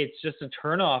 it's just a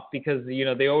turnoff because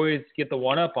they always get the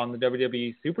one up on the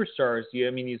WWE superstars.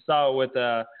 You saw it with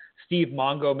Steve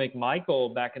Mongo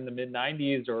McMichael back in the mid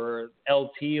 '90s, or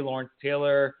LT Lawrence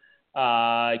Taylor,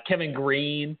 Kevin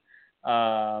Green.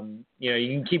 You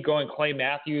can keep going. Clay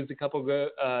Matthews a couple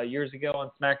years ago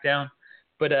on SmackDown.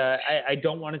 But I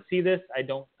don't want to see this. I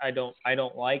don't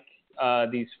like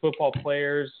these football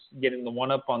players getting the one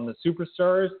up on the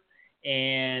superstars,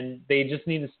 and they just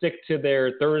need to stick to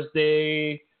their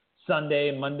Thursday,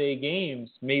 Sunday, Monday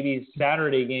games, maybe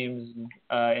Saturday games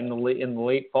in the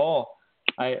late fall.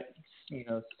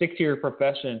 Stick to your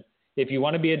profession. If you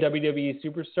want to be a WWE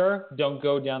superstar, don't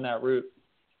go down that route.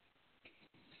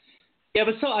 Yeah,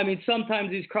 but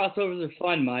sometimes these crossovers are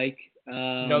fun, Mike.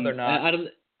 No, they're not.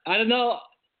 I don't know.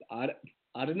 I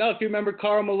don't know if you remember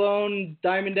Karl Malone,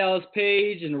 Diamond Dallas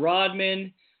Page, and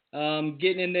Rodman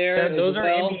getting in there. Yeah, those are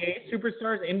NBA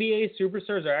superstars. NBA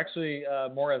superstars are actually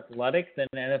more athletic than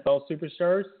NFL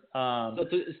superstars. So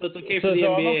it's okay for the NBA.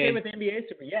 I'm okay with NBA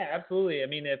super. Yeah, absolutely. If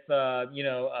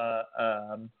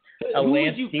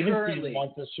Lance Stevenson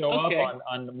wants to show up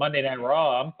on Monday Night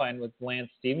Raw, I'm fine with Lance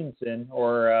Stevenson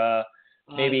or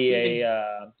maybe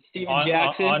Steven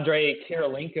Jackson, Andre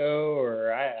Karolinko,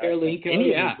 or Karolinko.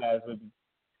 Any of these guys would.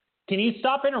 Can you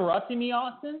stop interrupting me,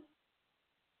 Austin?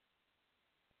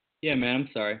 Yeah, man. I'm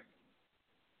sorry.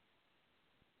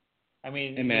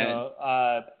 Hey,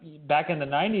 back in the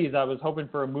 '90s, I was hoping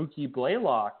for a Mookie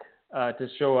Blaylock to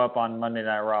show up on Monday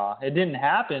Night Raw. It didn't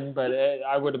happen, but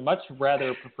I would have much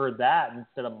rather preferred that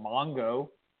instead of Mongo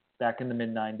back in the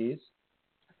mid '90s.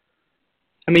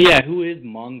 Who is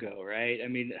Mongo, right?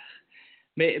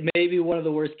 Maybe one of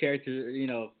the worst characters,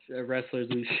 wrestlers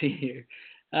we've seen here.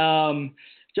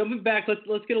 Jumping back,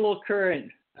 let's get a little current.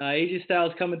 AJ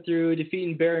Styles coming through,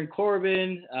 defeating Baron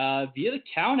Corbin via the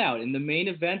countout in the main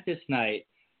event this night.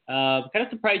 Kind of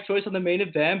surprise choice on the main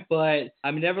event, but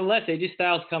nevertheless, AJ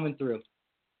Styles coming through.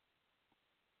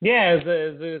 Yeah, it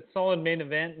was a solid main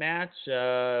event match.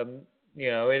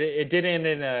 It did end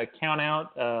in a count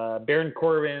out. Baron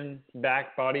Corbin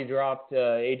back body dropped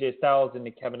AJ Styles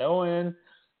into Kevin Owens.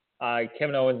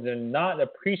 Kevin Owens did not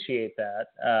appreciate that.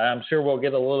 I'm sure we'll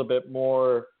get a little bit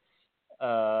more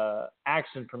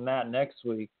action from that next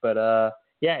week. But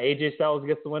AJ Styles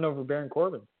gets the win over Baron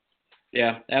Corbin.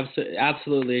 Yeah,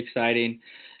 absolutely exciting.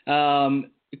 The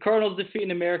Cardinals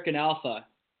defeating American Alpha.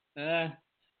 I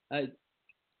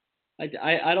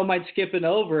don't mind skipping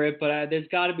over it, but there's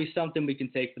got to be something we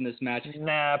can take from this match.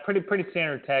 Nah, pretty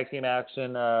standard tag team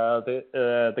action.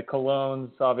 The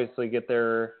Colognes obviously get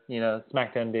their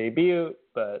SmackDown debut,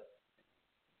 but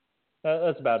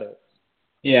that's about it.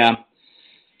 Yeah.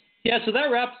 So that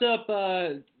wraps up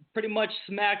pretty much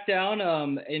SmackDown.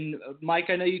 And Mike,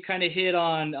 I know you kind of hit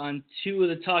on two of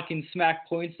the talking smack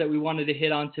points that we wanted to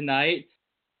hit on tonight,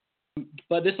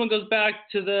 but this one goes back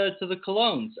to the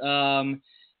Colognes.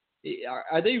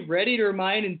 Are they ready to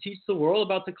remind and teach the world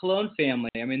about the Colon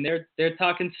family? They're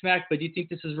talking smack, but do you think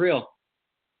this is real?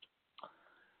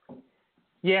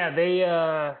 Yeah, they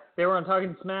were on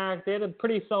Talking Smack. They had a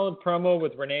pretty solid promo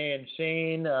with Renee and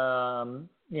Shane.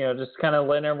 Just kind of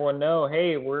letting everyone know,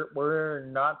 hey, we're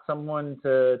not someone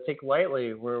to take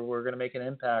lightly. We're going to make an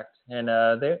impact, and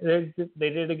they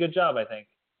did a good job, I think.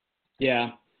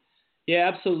 Yeah,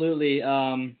 absolutely.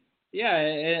 And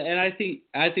I think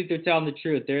they're telling the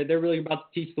truth. They're really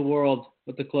about to teach the world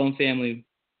with the Clone family.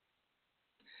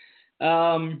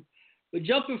 But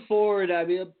jumping forward,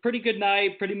 a pretty good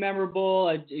night, pretty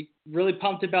memorable. Really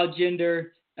pumped about Jinder,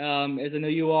 as I know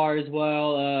you are as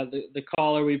well. The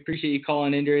caller, we appreciate you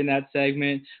calling in during that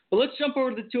segment. But let's jump over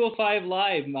to the 205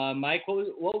 Live. Mike,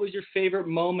 what was your favorite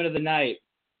moment of the night?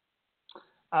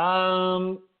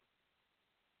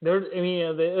 It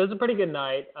was a pretty good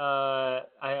night.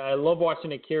 I love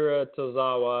watching Akira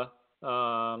Tozawa.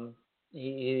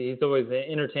 He's always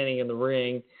entertaining in the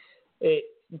ring.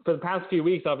 For the past few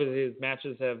weeks, obviously his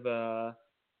matches have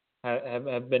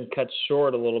been cut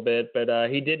short a little bit, but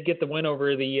he did get the win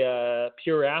over the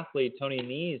pure athlete Tony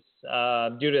Nese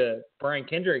due to Brian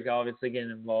Kendrick obviously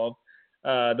getting involved.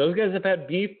 Those guys have had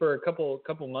beef for a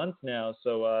couple months now,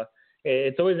 so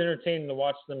it's always entertaining to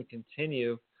watch them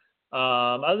continue.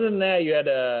 Other than that, you had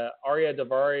Arya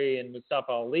Davari and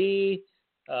Mustafa Ali.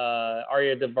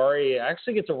 Arya Davari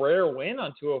actually gets a rare win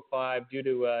on 205 due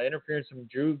to interference from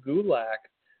Drew Gulak,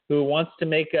 who wants to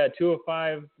make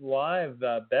 205 Live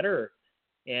better.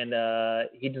 And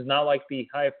he does not like the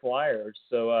high flyers,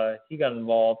 so he got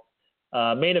involved.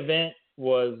 Main event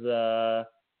was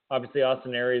obviously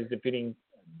Austin Aries defeating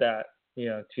that,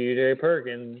 TJ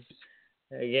Perkins.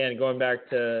 Again, going back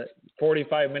to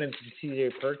 45 minutes of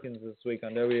TJ Perkins this week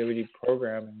on WWE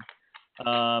programming.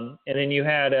 And then you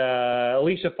had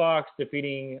Alicia Fox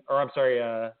breaking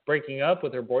up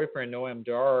with her boyfriend, Noam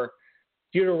Dar,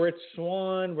 due to Rich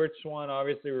Swann. Rich Swann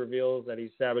obviously reveals that he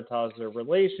sabotaged their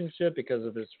relationship because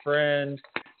of his friend,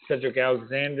 Cedric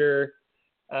Alexander.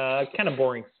 Kind of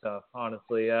boring stuff,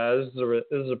 honestly. This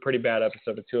is a pretty bad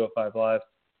episode of 205 Live.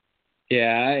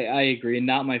 Yeah, I agree.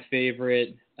 Not my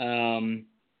favorite. And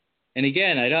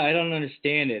again, I don't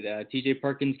understand it. TJ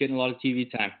Perkins getting a lot of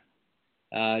TV time.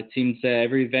 It seems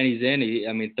every event he's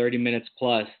in, 30 minutes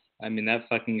plus. That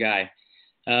fucking guy.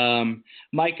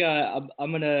 Mike, I'm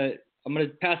gonna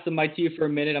pass the mic to you for a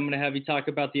minute. I'm gonna have you talk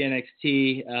about the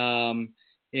NXT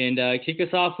and kick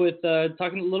us off with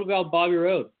talking a little about Bobby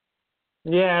Roode.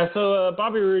 Yeah, so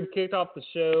Bobby Roode kicked off the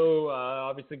show,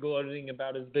 obviously gloating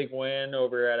about his big win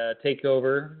over at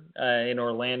TakeOver in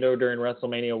Orlando during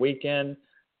WrestleMania weekend.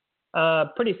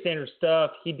 Pretty standard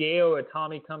stuff. Hideo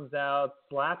Itami comes out,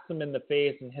 slaps him in the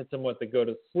face, and hits him with the go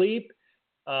to sleep,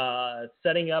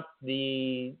 setting up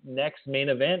the next main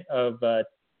event of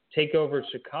TakeOver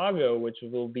Chicago, which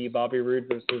will be Bobby Roode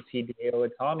versus Hideo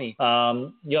Itami.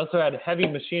 You also had Heavy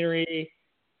Machinery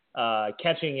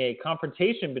catching a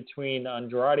confrontation between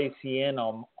Andrade Cien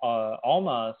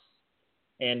Almas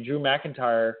and Drew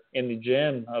McIntyre in the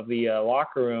gym of the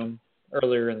locker room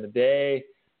earlier in the day.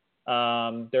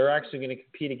 They're actually going to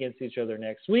compete against each other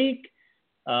next week.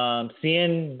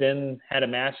 Cien then had a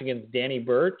match against Danny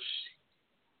Burch,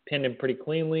 pinned him pretty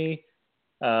cleanly.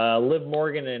 Liv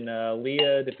Morgan and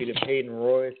Leah defeated Peyton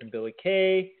Royce and Billie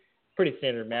Kay. Pretty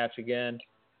standard match again.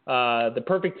 The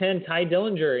Perfect 10, Ty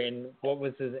Dillinger, in what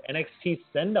was his NXT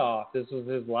send-off. This was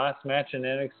his last match in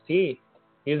NXT.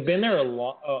 He's been there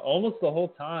almost the whole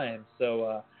time.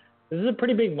 So this is a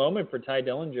pretty big moment for Ty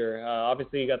Dillinger.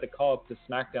 Obviously, he got the call up to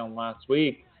SmackDown last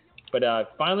week. But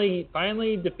finally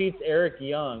defeats Eric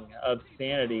Young of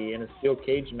Sanity in a steel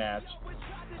cage match.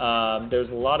 There's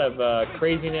a lot of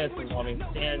craziness involving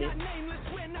Sanity.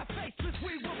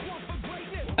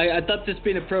 I thought this would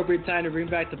be an appropriate time to bring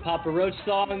back the Papa Roach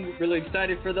song. Really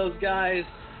excited for those guys.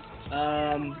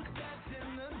 The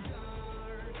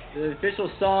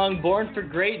official song, Born for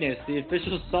Greatness, the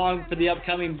official song for the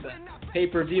upcoming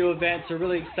pay-per-view event. So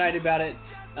really excited about it.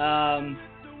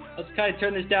 Let's kind of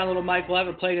turn this down a little, Mike. We'll have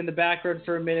it played in the background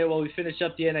for a minute while we finish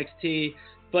up the NXT.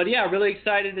 But yeah, really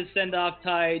excited to send off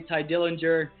Ty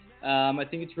Dillinger. I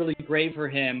think it's really great for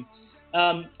him.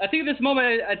 I think at this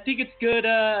moment, I think it's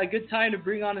a good time to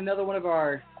bring on another one of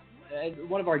our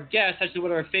guests, actually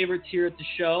one of our favorites here at the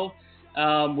show.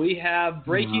 We have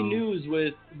breaking news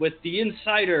with the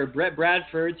insider, Brett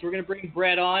Bradford. So we're going to bring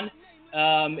Brett on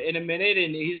in a minute,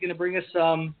 and he's going to bring us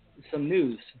some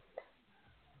news.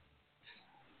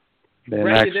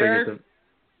 Brett, you there?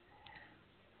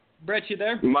 Brett, you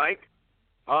there? Mike?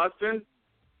 Austin?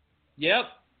 Yep.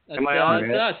 Am I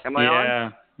on? Us. Am I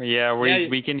on? Yeah,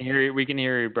 we can hear you. We can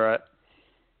hear you, Brett.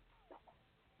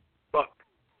 Fuck.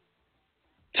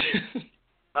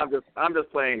 I'm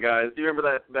just playing, guys. Do you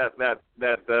remember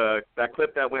that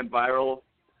clip that went viral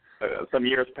some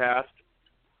years past,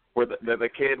 where the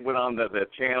kid went on the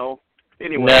channel?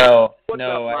 Anyway. No, up,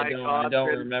 I don't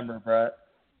remember, Brett.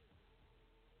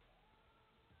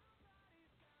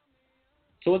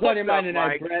 So what's on your mind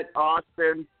tonight, Mike, Brett?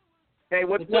 Austin. Hey,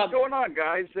 what's going on,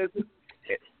 guys?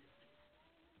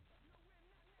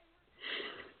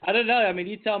 I don't know.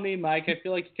 You tell me, Mike. I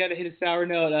feel like you kind of hit a sour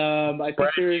note. I think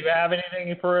Brett, do you have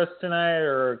anything for us tonight,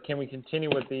 or can we continue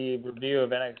with the review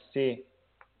of NXT?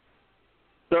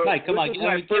 So, Mike, come on. Give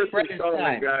Brett his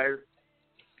time, guys.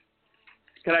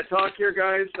 Can I talk here,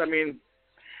 guys?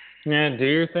 Yeah, do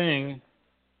your thing.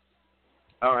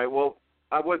 All right, well,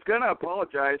 I was going to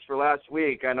apologize for last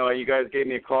week. I know you guys gave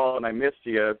me a call and I missed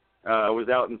you. I was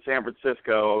out in San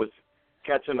Francisco. I was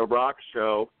catching a rock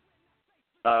show.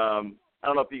 I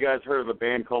don't know if you guys heard of a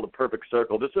band called The Perfect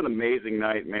Circle. Just an amazing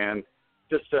night, man.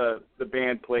 Just the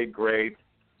band played great.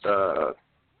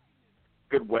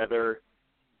 Good weather.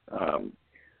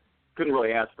 Couldn't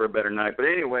really ask for a better night. But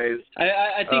anyways.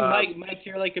 I think, Mike,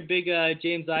 you're like a big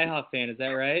James Iha fan. Is that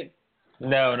right?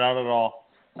 No, not at all.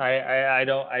 I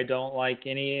don't like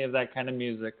any of that kind of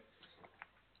music.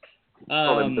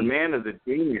 The man is a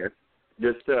genius.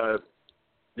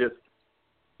 just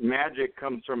magic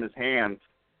comes from his hands.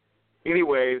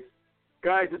 Anyways,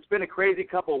 guys, it's been a crazy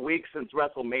couple of weeks since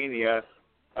WrestleMania.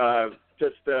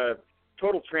 Just a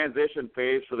total transition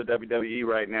phase for the WWE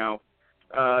right now.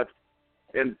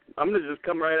 And I'm going to just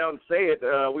come right out and say it.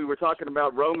 We were talking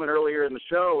about Roman earlier in the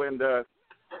show, and,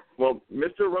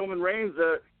 Mr. Roman Reigns,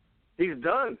 he's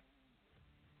done.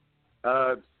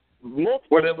 Multiple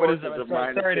What is sources that? of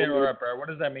mine. Sorry to interrupt, bro. What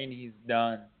does that mean he's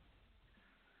done?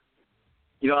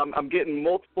 You know, I'm getting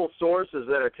multiple sources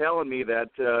that are telling me that,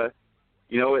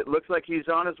 it looks like he's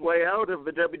on his way out of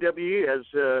the WWE as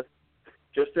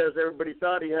just as everybody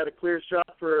thought he had a clear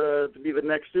shot for to be the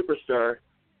next superstar.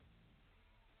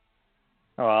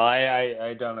 Well,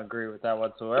 I don't agree with that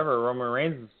whatsoever. Roman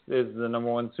Reigns is the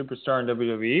number one superstar in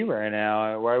WWE right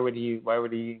now. Why would he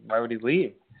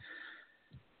leave?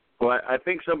 Well, I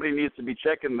think somebody needs to be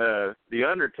checking the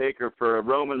Undertaker for a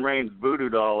Roman Reigns voodoo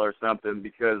doll or something,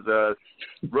 because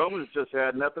Roman's just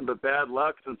had nothing but bad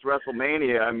luck since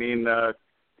WrestleMania. I mean,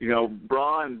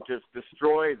 Braun just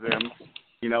destroys him.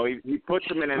 You know, he puts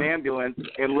him in an ambulance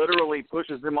and literally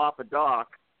pushes him off a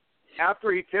dock.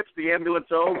 After he tips the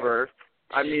ambulance over,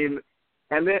 I mean,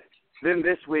 and then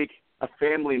this week a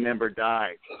family member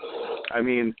died. I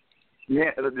mean,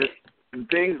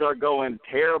 things are going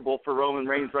terrible for Roman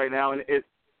Reigns right now, and it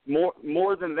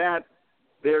more than that.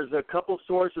 There's a couple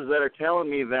sources that are telling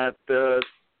me that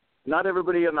not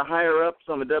everybody in the higher ups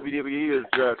on the WWE is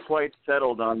quite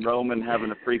settled on Roman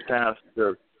having a free pass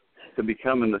to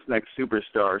becoming this next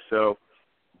superstar. So,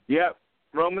 yeah,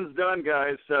 Roman's done,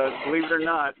 guys. Believe it or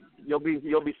not, you'll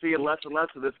be seeing less and less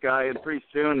of this guy, and pretty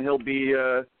soon he'll be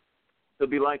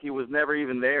like he was never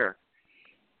even there.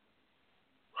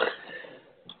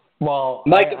 Well,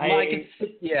 Mike,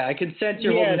 I can sense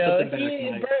you're holding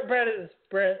something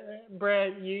back.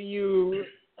 Brett, you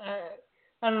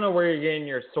I don't know where you're getting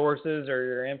your sources or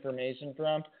your information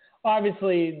from.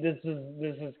 Obviously, this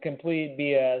is complete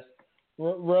BS.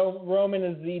 Roman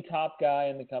is the top guy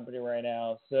in the company right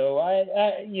now, so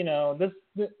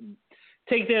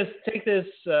take this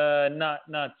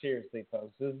not seriously,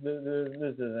 folks. This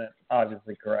isn't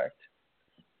obviously correct.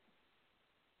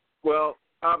 Well,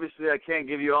 obviously, I can't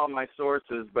give you all my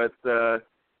sources, but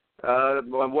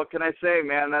what can I say,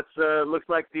 man? That's looks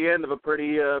like the end of a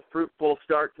pretty fruitful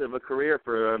start to a career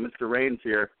for Mr. Reigns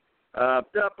here. I'm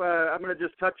going to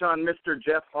just touch on Mr.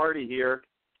 Jeff Hardy here.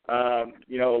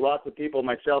 Lots of people,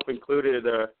 myself included,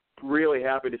 really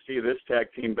happy to see this tag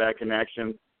team back in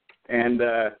action. And,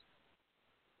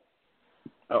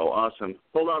 awesome.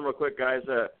 Hold on real quick, guys.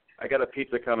 I got a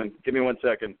pizza coming. Give me 1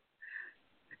 second.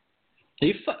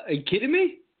 Are you kidding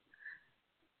me?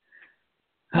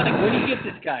 Mike, where do you get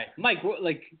this guy? Mike,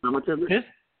 how much is it?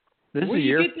 This where is do you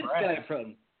your get this friend. guy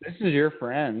from? This is your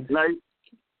friend. No,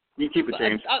 you keep the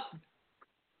change.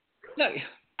 No.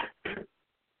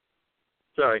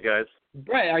 Sorry, guys.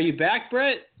 Brett, are you back,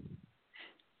 Brett?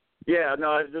 Yeah,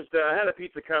 no, I just I had a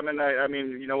pizza coming. I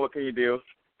mean, what can you do?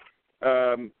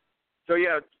 So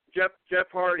yeah,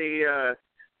 Jeff Hardy.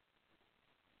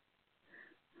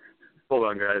 Hold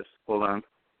on, guys. Hold on.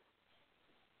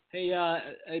 Hey,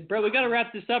 Brett, we got to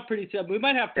wrap this up pretty soon. We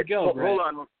might have to go, Brett.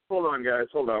 Hold on, guys.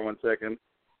 Hold on 1 second.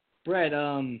 Brett,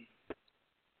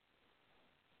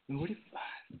 what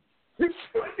the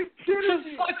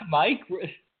fuck, Mike?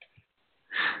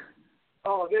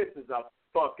 Oh, this is a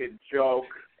fucking joke.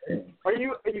 Are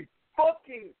you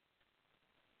fucking?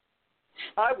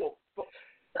 I will.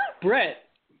 Brett.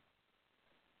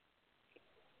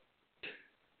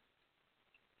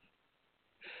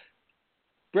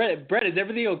 Brett, is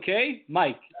everything okay?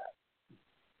 Mike,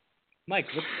 what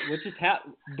just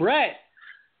happened? Brett.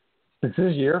 This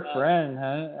is your friend,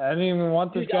 huh? I didn't even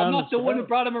want this guy on the show. I'm not the one who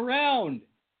brought him around.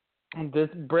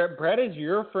 Brett is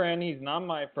your friend. He's not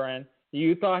my friend.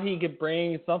 You thought he could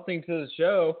bring something to the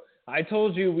show. I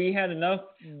told you we had enough.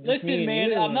 Listen,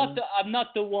 man, I'm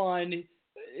not the one.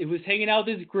 It was hanging out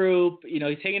with his group. He's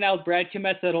hanging out with Brad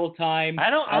Kometz that whole time. I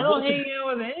don't hang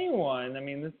out with anyone. I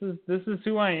mean, this is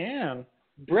who I am.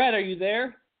 Brett, are you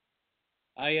there?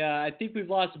 I think we've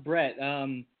lost Brett.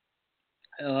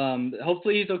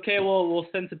 Hopefully he's okay. We'll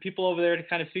send some people over there to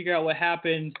kind of figure out what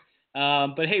happened.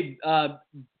 But hey,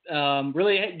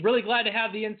 really glad to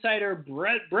have the insider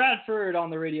Brett Bradford on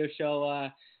the radio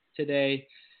show today.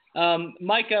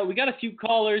 Mike, we got a few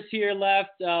callers here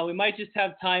left. We might just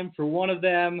have time for one of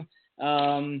them.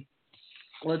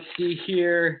 Let's see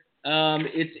here.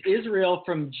 It's Israel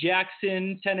from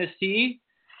Jackson, Tennessee.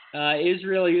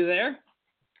 Israel, are you there?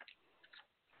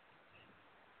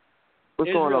 What's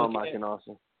Israel, going on, Mike and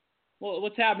Austin? Well,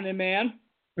 what's happening, man?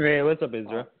 Hey, what's up,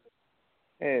 Israel?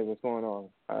 Hey, what's going on?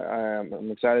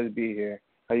 I'm excited to be here.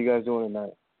 How you guys doing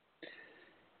tonight?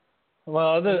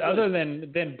 Well, other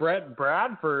than Brett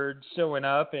Bradford showing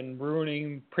up and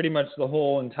ruining pretty much the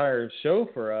whole entire show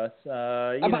for us,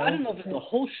 I don't know if it's the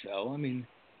whole show.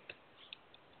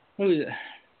 The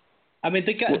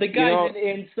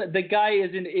guy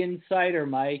is an insider,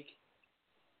 Mike.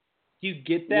 Do you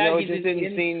get that? He's an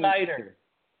insider.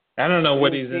 I don't know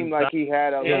what he's in. It seemed like he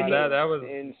had a lot of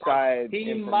inside He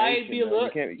information. might be a little.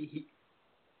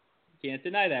 Can't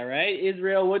deny that, right?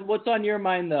 Israel, what's on your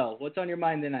mind though? What's on your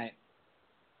mind tonight?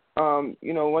 One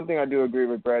thing I do agree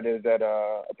with Brett is that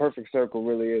A Perfect Circle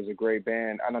really is a great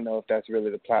band. I don't know if that's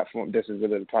really the platform. This is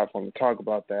really the platform to talk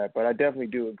about that, but I definitely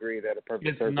do agree that A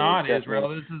Perfect Circle. It's not, Israel.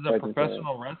 This is a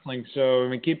professional wrestling show.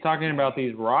 We keep talking about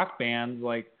these rock bands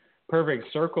like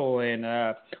Perfect Circle and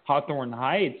Hawthorne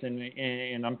Heights,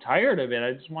 and I'm tired of it.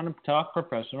 I just want to talk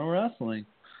professional wrestling.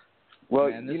 Well,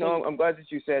 I'm glad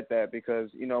that you said that because,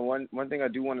 one thing I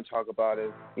do want to talk about is,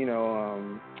 I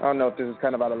don't know if this is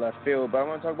kind of out of left field, but I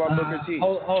want to talk about Booker T.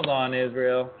 Hold on,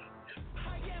 Israel.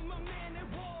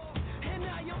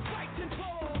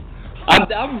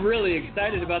 I'm really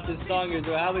excited about this song,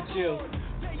 Israel. How about you?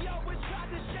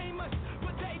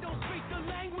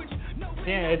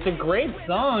 Yeah, it's a great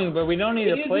song, but we don't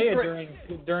need to play it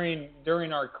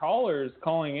during our callers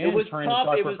calling in trying to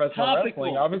talk professional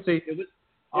wrestling. Obviously,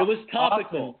 it was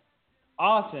topical.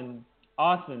 Austin.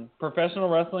 Professional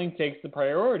wrestling takes the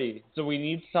priority, so we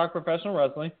need to talk professional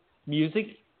wrestling.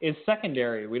 Music is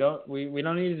secondary. We don't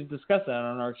need to discuss that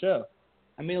on our show.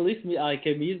 At least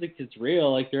music is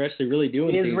real. Like they're actually really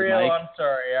doing things. Israel, Mike. I'm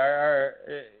sorry.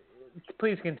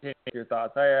 Please continue your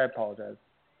thoughts. I apologize.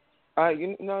 I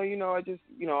just,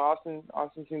 Austin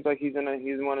seems like he's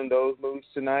in one of those moods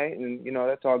tonight, and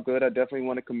that's all good. I definitely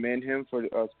want to commend him for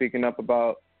speaking up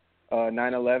about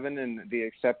 9/11 and the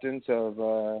acceptance of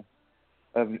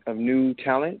new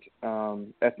talent,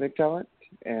 ethnic talent,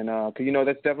 and cause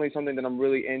that's definitely something that I'm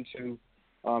really into,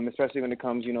 especially when it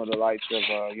comes the likes of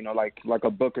like a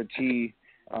Booker T.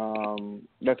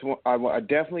 That's what I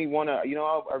definitely want to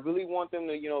I really want them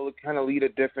to kind of lead a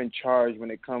different charge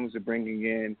when it comes to bringing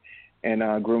in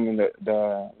and grooming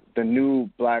the new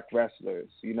black wrestlers.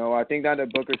 I think now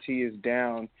that Booker T is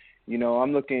down,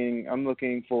 I'm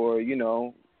looking for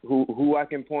who I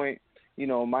can point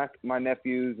my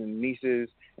nephews and nieces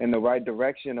in the right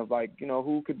direction of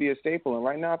who could be a staple. And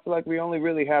right now I feel like we only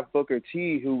really have Booker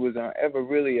T, who was ever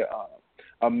really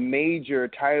a major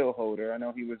title holder. I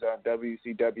know he was a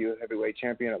WCW heavyweight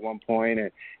champion at one point,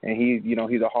 and he's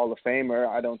a Hall of Famer.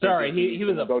 I don't. Sorry, he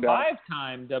was a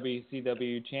 5-time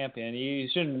WCW champion. You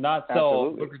should not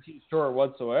sell Booker T short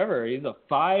whatsoever. He's a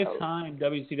 5-time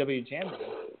WCW champion.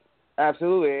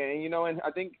 Absolutely, and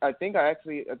I think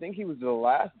he was the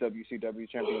last WCW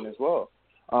champion as well.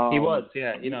 He was,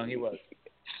 yeah, he was.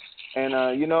 And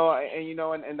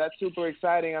and that's super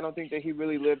exciting. I don't think that he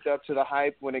really lived up to the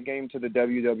hype when it came to the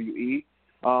WWE.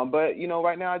 But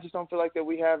right now I just don't feel like that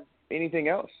we have anything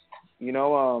else. The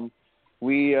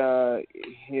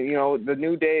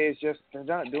New Day is just they're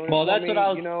not doing it. Well, that's me, what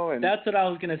I was. That's what I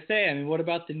was gonna say. What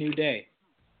about the New Day?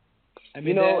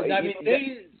 It's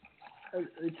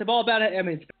all about it. And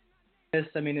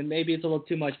maybe it's a little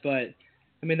too much, but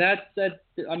that's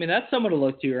someone to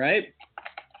look to, right?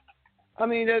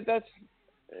 That's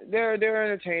they're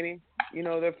entertaining,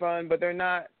 they're fun, but they're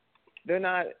not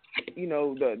the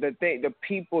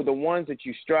people, the ones that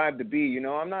you strive to be.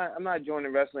 I'm not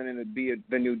joining wrestling to be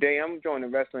the New Day. I'm joining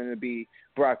wrestling to be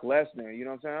Brock Lesnar. You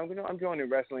know what I'm saying? I'm joining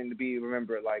wrestling to be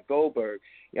remembered like Goldberg.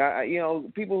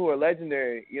 People who are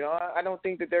legendary. I don't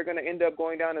think that they're going to end up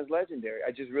going down as legendary.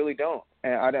 I just really don't.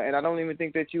 And I don't even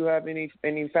think that you have any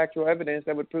factual evidence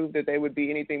that would prove that they would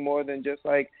be anything more than just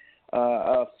like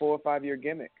a 4 or 5 year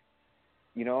gimmick.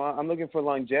 I'm looking for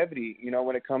longevity,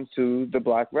 when it comes to the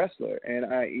black wrestler. And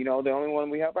the only one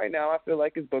we have right now, I feel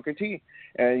like, is Booker T.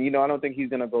 And, I don't think he's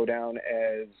going to go down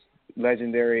as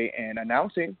legendary and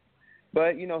announcing,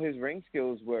 but, his ring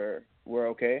skills were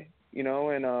okay, and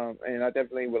I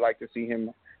definitely would like to see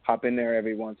him hop in there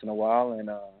every once in a while. And,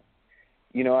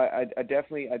 I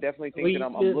definitely think that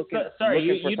I'm looking for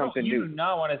something new. You do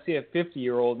not want to see a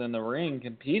 50-year-old in the ring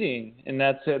competing, and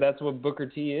that's what Booker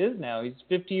T is now. He's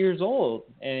 50 years old,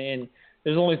 and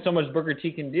there's only so much Booker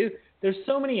T can do. There's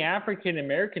so many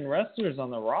African-American wrestlers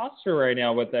on the roster right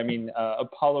now with,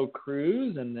 Apollo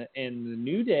Crews and the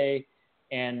New Day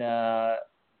and,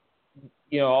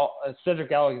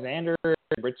 Cedric Alexander,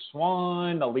 Rich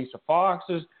Swann, Alicia Fox.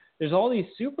 There's all these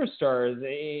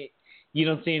superstars. You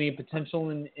don't see any potential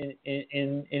in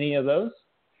any of those?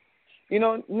 you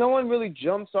know, no one really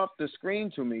jumps off the screen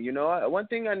to me. You know, one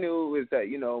thing I knew is that,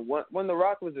 you know, when The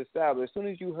Rock was established, as soon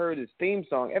as you heard his theme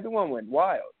song, everyone went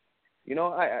wild. You know,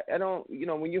 I don't, you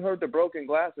know, when you heard the Broken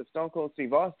Glass of Stone Cold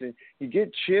Steve Austin, you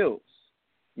get chills.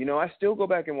 You know, I still go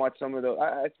back and watch some of those.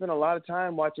 I spend a lot of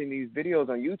time watching these videos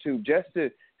on YouTube just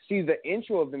to see the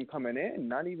intro of them coming in,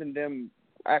 not even them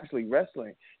actually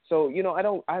wrestling. So, you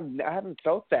know, I haven't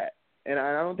felt that, and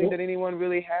I don't think that anyone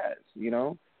really has. You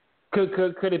know.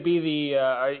 Could it be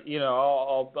the you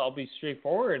know, I'll be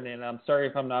straightforward, and I'm sorry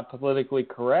if I'm not politically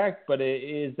correct, but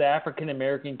is the African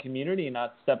American community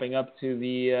not stepping up to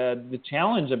the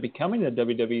challenge of becoming a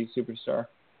WWE superstar?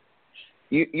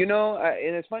 You know,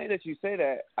 and it's funny that you say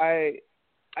that. I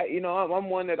you know, I'm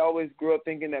one that always grew up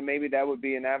thinking that maybe that would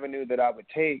be an avenue that I would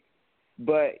take,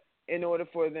 but in order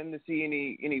for them to see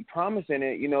any promise in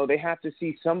it, you know, they have to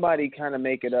see somebody kind of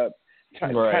make it up.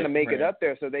 Kind of make it up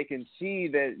there so they can see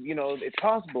that, you know, it's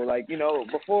possible. Like, you know,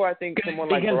 before I think someone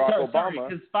like Barack Obama.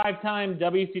 Because 5-time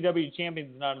WCW champion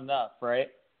is not enough, right?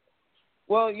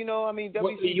 Well, you know, I mean,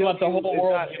 WCW you want the whole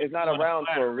world is not around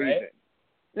for a reason. Right?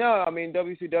 No, I mean,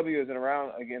 WCW isn't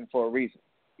around, again, for a reason,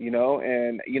 you know.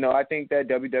 And, you know, I think that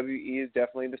WWE is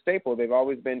definitely the staple. They've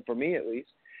always been, for me at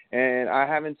least. And I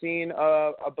haven't seen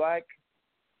a black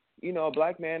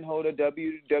man hold a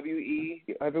WWE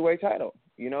heavyweight title.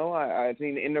 You know, I've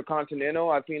seen the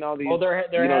Intercontinental. I've seen all these. Well, there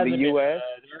you know, the U.S.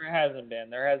 There hasn't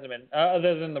been,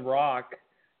 other than The Rock,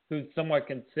 who's somewhat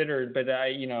considered. But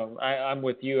I'm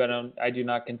with you. I do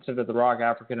not consider The Rock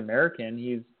African American.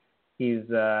 He's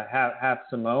half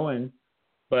Samoan.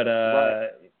 But right.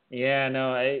 yeah,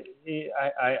 no,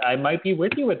 I might be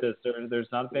with you with this. There's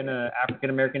not been an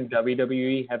African American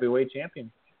WWE heavyweight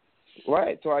champion.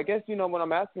 Right. So I guess, you know, what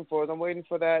I'm asking for is I'm waiting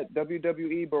for that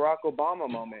WWE Barack Obama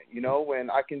moment, you know, when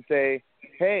I can say,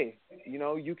 hey, you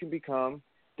know, you can become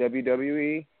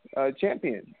WWE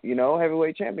champion, you know,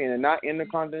 heavyweight champion, and not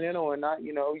Intercontinental and not,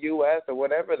 you know, U.S. or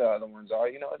whatever the other ones are.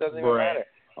 You know, it doesn't even matter.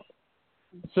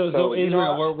 So Israel, you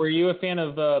know, were you a fan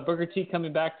of Booker T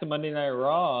coming back to Monday Night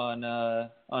Raw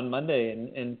on Monday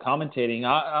and commentating?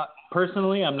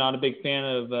 Personally, I'm not a big fan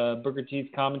of Booker T's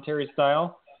commentary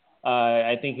style.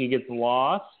 I think he gets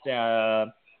lost. I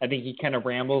think he kind of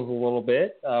rambles a little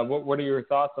bit. What are your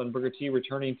thoughts on Booker T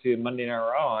returning to Monday Night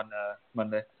Raw on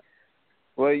Monday?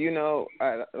 Well, you know,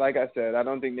 like I said, I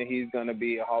don't think that he's going to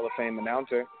be a Hall of Fame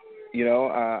announcer. You know,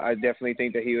 I definitely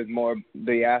think that he was more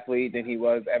the athlete than he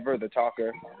was ever the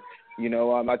talker. You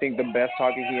know, I think the best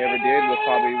talking he ever did was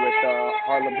probably with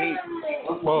Harlem Heat.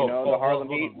 Whoa, you know, the Harlem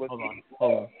Heat was.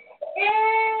 Hold on.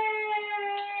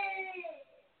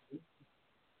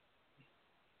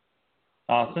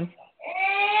 Austin?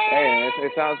 Hey,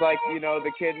 it sounds like, you know,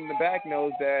 the kid in the back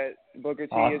knows that Booker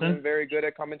T isn't very good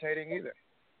at commentating either.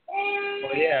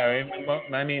 Well, yeah,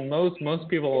 I mean most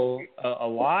people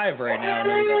alive right now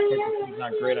know that Booker T's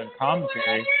not great on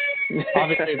commentary.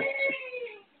 Obviously.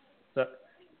 So,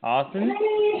 Austin,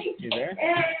 you there?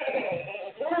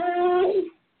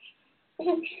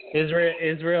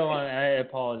 Israel, I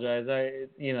apologize.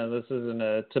 This isn't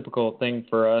a typical thing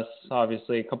for us.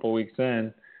 Obviously, a couple weeks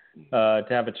in. To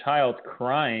have a child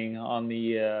crying on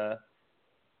the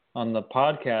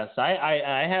podcast.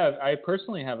 I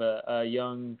personally have a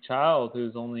young child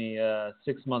who's only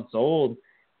 6 months old,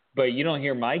 but you don't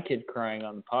hear my kid crying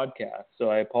on the podcast, so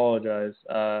I apologize.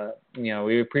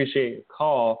 We appreciate your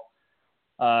call.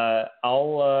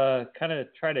 I'll kind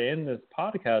of try to end this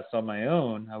podcast on my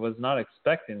own. I was not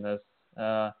expecting this.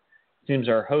 Seems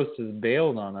our host has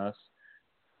bailed on us.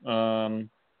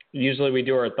 Usually we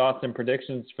do our thoughts and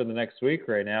predictions for the next week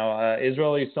right now.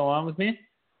 Israel, are you still on with me?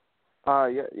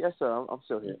 Yes, sir. I'm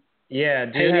still here. Yeah.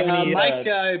 Do you have any, Mike,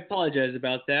 I apologize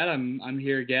about that. I'm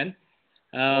here again.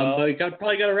 But we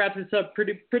probably got to wrap this up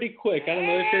pretty quick. I don't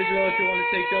know if Israel, if you want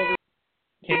to take over.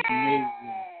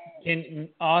 Can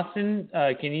Austin,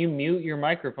 can you mute your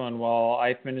microphone while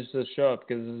I finish this show up,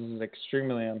 because this is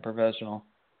extremely unprofessional.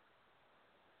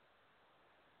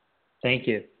 Thank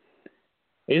you.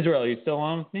 Israel, are you still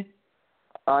on with me?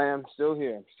 I am still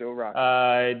here. I'm still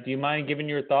rocking. Do you mind giving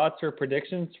your thoughts or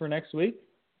predictions for next week?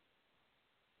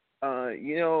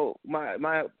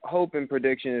 My hope and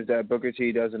prediction is that Booker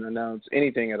T doesn't announce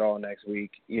anything at all next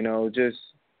week. Just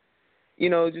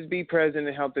be present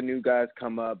and help the new guys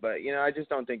come up. But, I just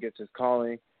don't think it's his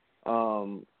calling.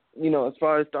 As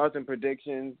far as thoughts and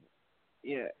predictions,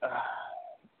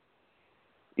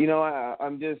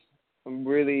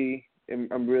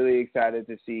 I'm really excited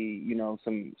to see,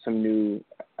 some new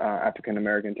African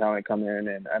American talent come in,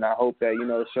 and I hope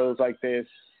that, shows like this.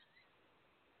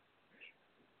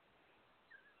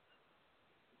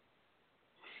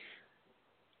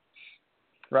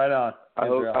 Right on. I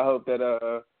hope that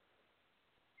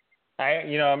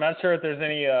I'm not sure if there's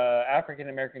any African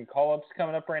American call-ups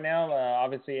coming up right now.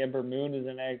 Obviously, Ember Moon is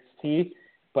in NXT,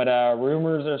 but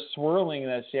rumors are swirling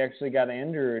that she actually got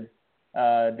injured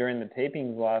during the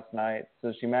tapings last night,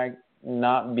 so she might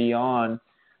not be on.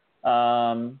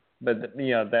 But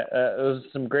those are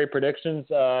some great predictions.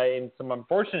 In some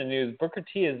unfortunate news, Booker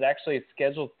T is actually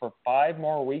scheduled for 5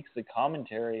 more weeks of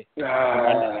commentary.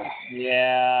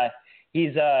 Yeah.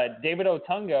 He's David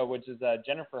Otunga, which is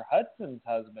Jennifer Hudson's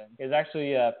husband, is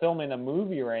actually filming a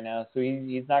movie right now, so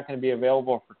he's not going to be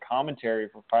available for commentary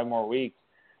for 5 more weeks.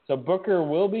 So Booker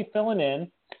will be filling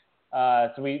in.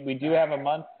 So we do have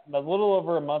a little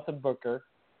over a month of Booker,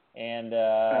 and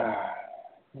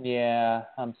yeah,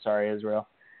 I'm sorry, Israel.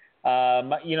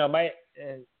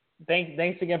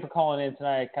 Thanks again for calling in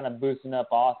tonight. Kind of boosting up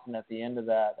Austin at the end of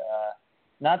that.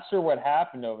 Not sure what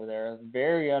happened over there. It was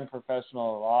very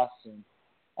unprofessional of Austin.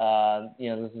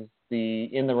 This is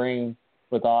the In the Ring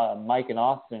with Mike and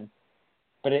Austin,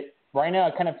 but right now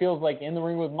it kind of feels like In the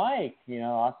Ring with Mike.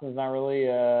 Austin's not really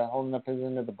holding up his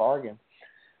end of the bargain.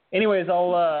 Anyways,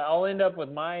 I'll end up with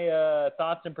my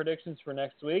thoughts and predictions for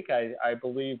next week. I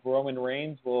believe Roman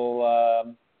Reigns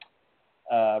will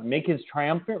make his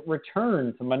triumphant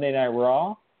return to Monday Night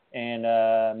Raw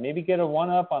and maybe get a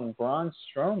one-up on Braun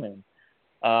Strowman.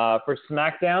 For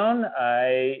SmackDown,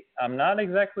 I'm not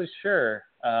exactly sure.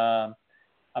 I'm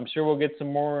sure we'll get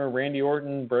some more Randy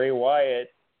Orton, Bray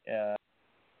Wyatt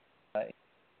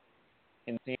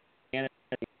in San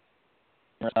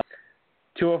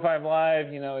 205 Live,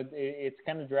 it's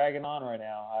kind of dragging on right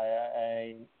now.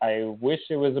 I wish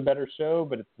it was a better show,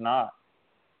 but it's not.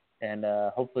 And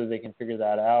hopefully they can figure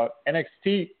that out.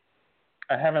 NXT,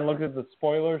 I haven't looked at the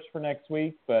spoilers for next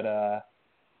week, but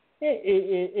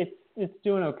it's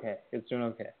doing okay. It's doing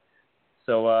okay.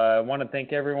 So I want to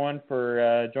thank everyone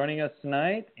for joining us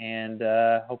tonight, and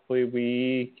hopefully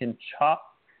we can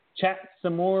chat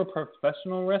some more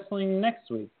professional wrestling next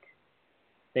week.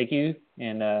 Thank you,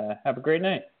 and have a great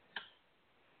night.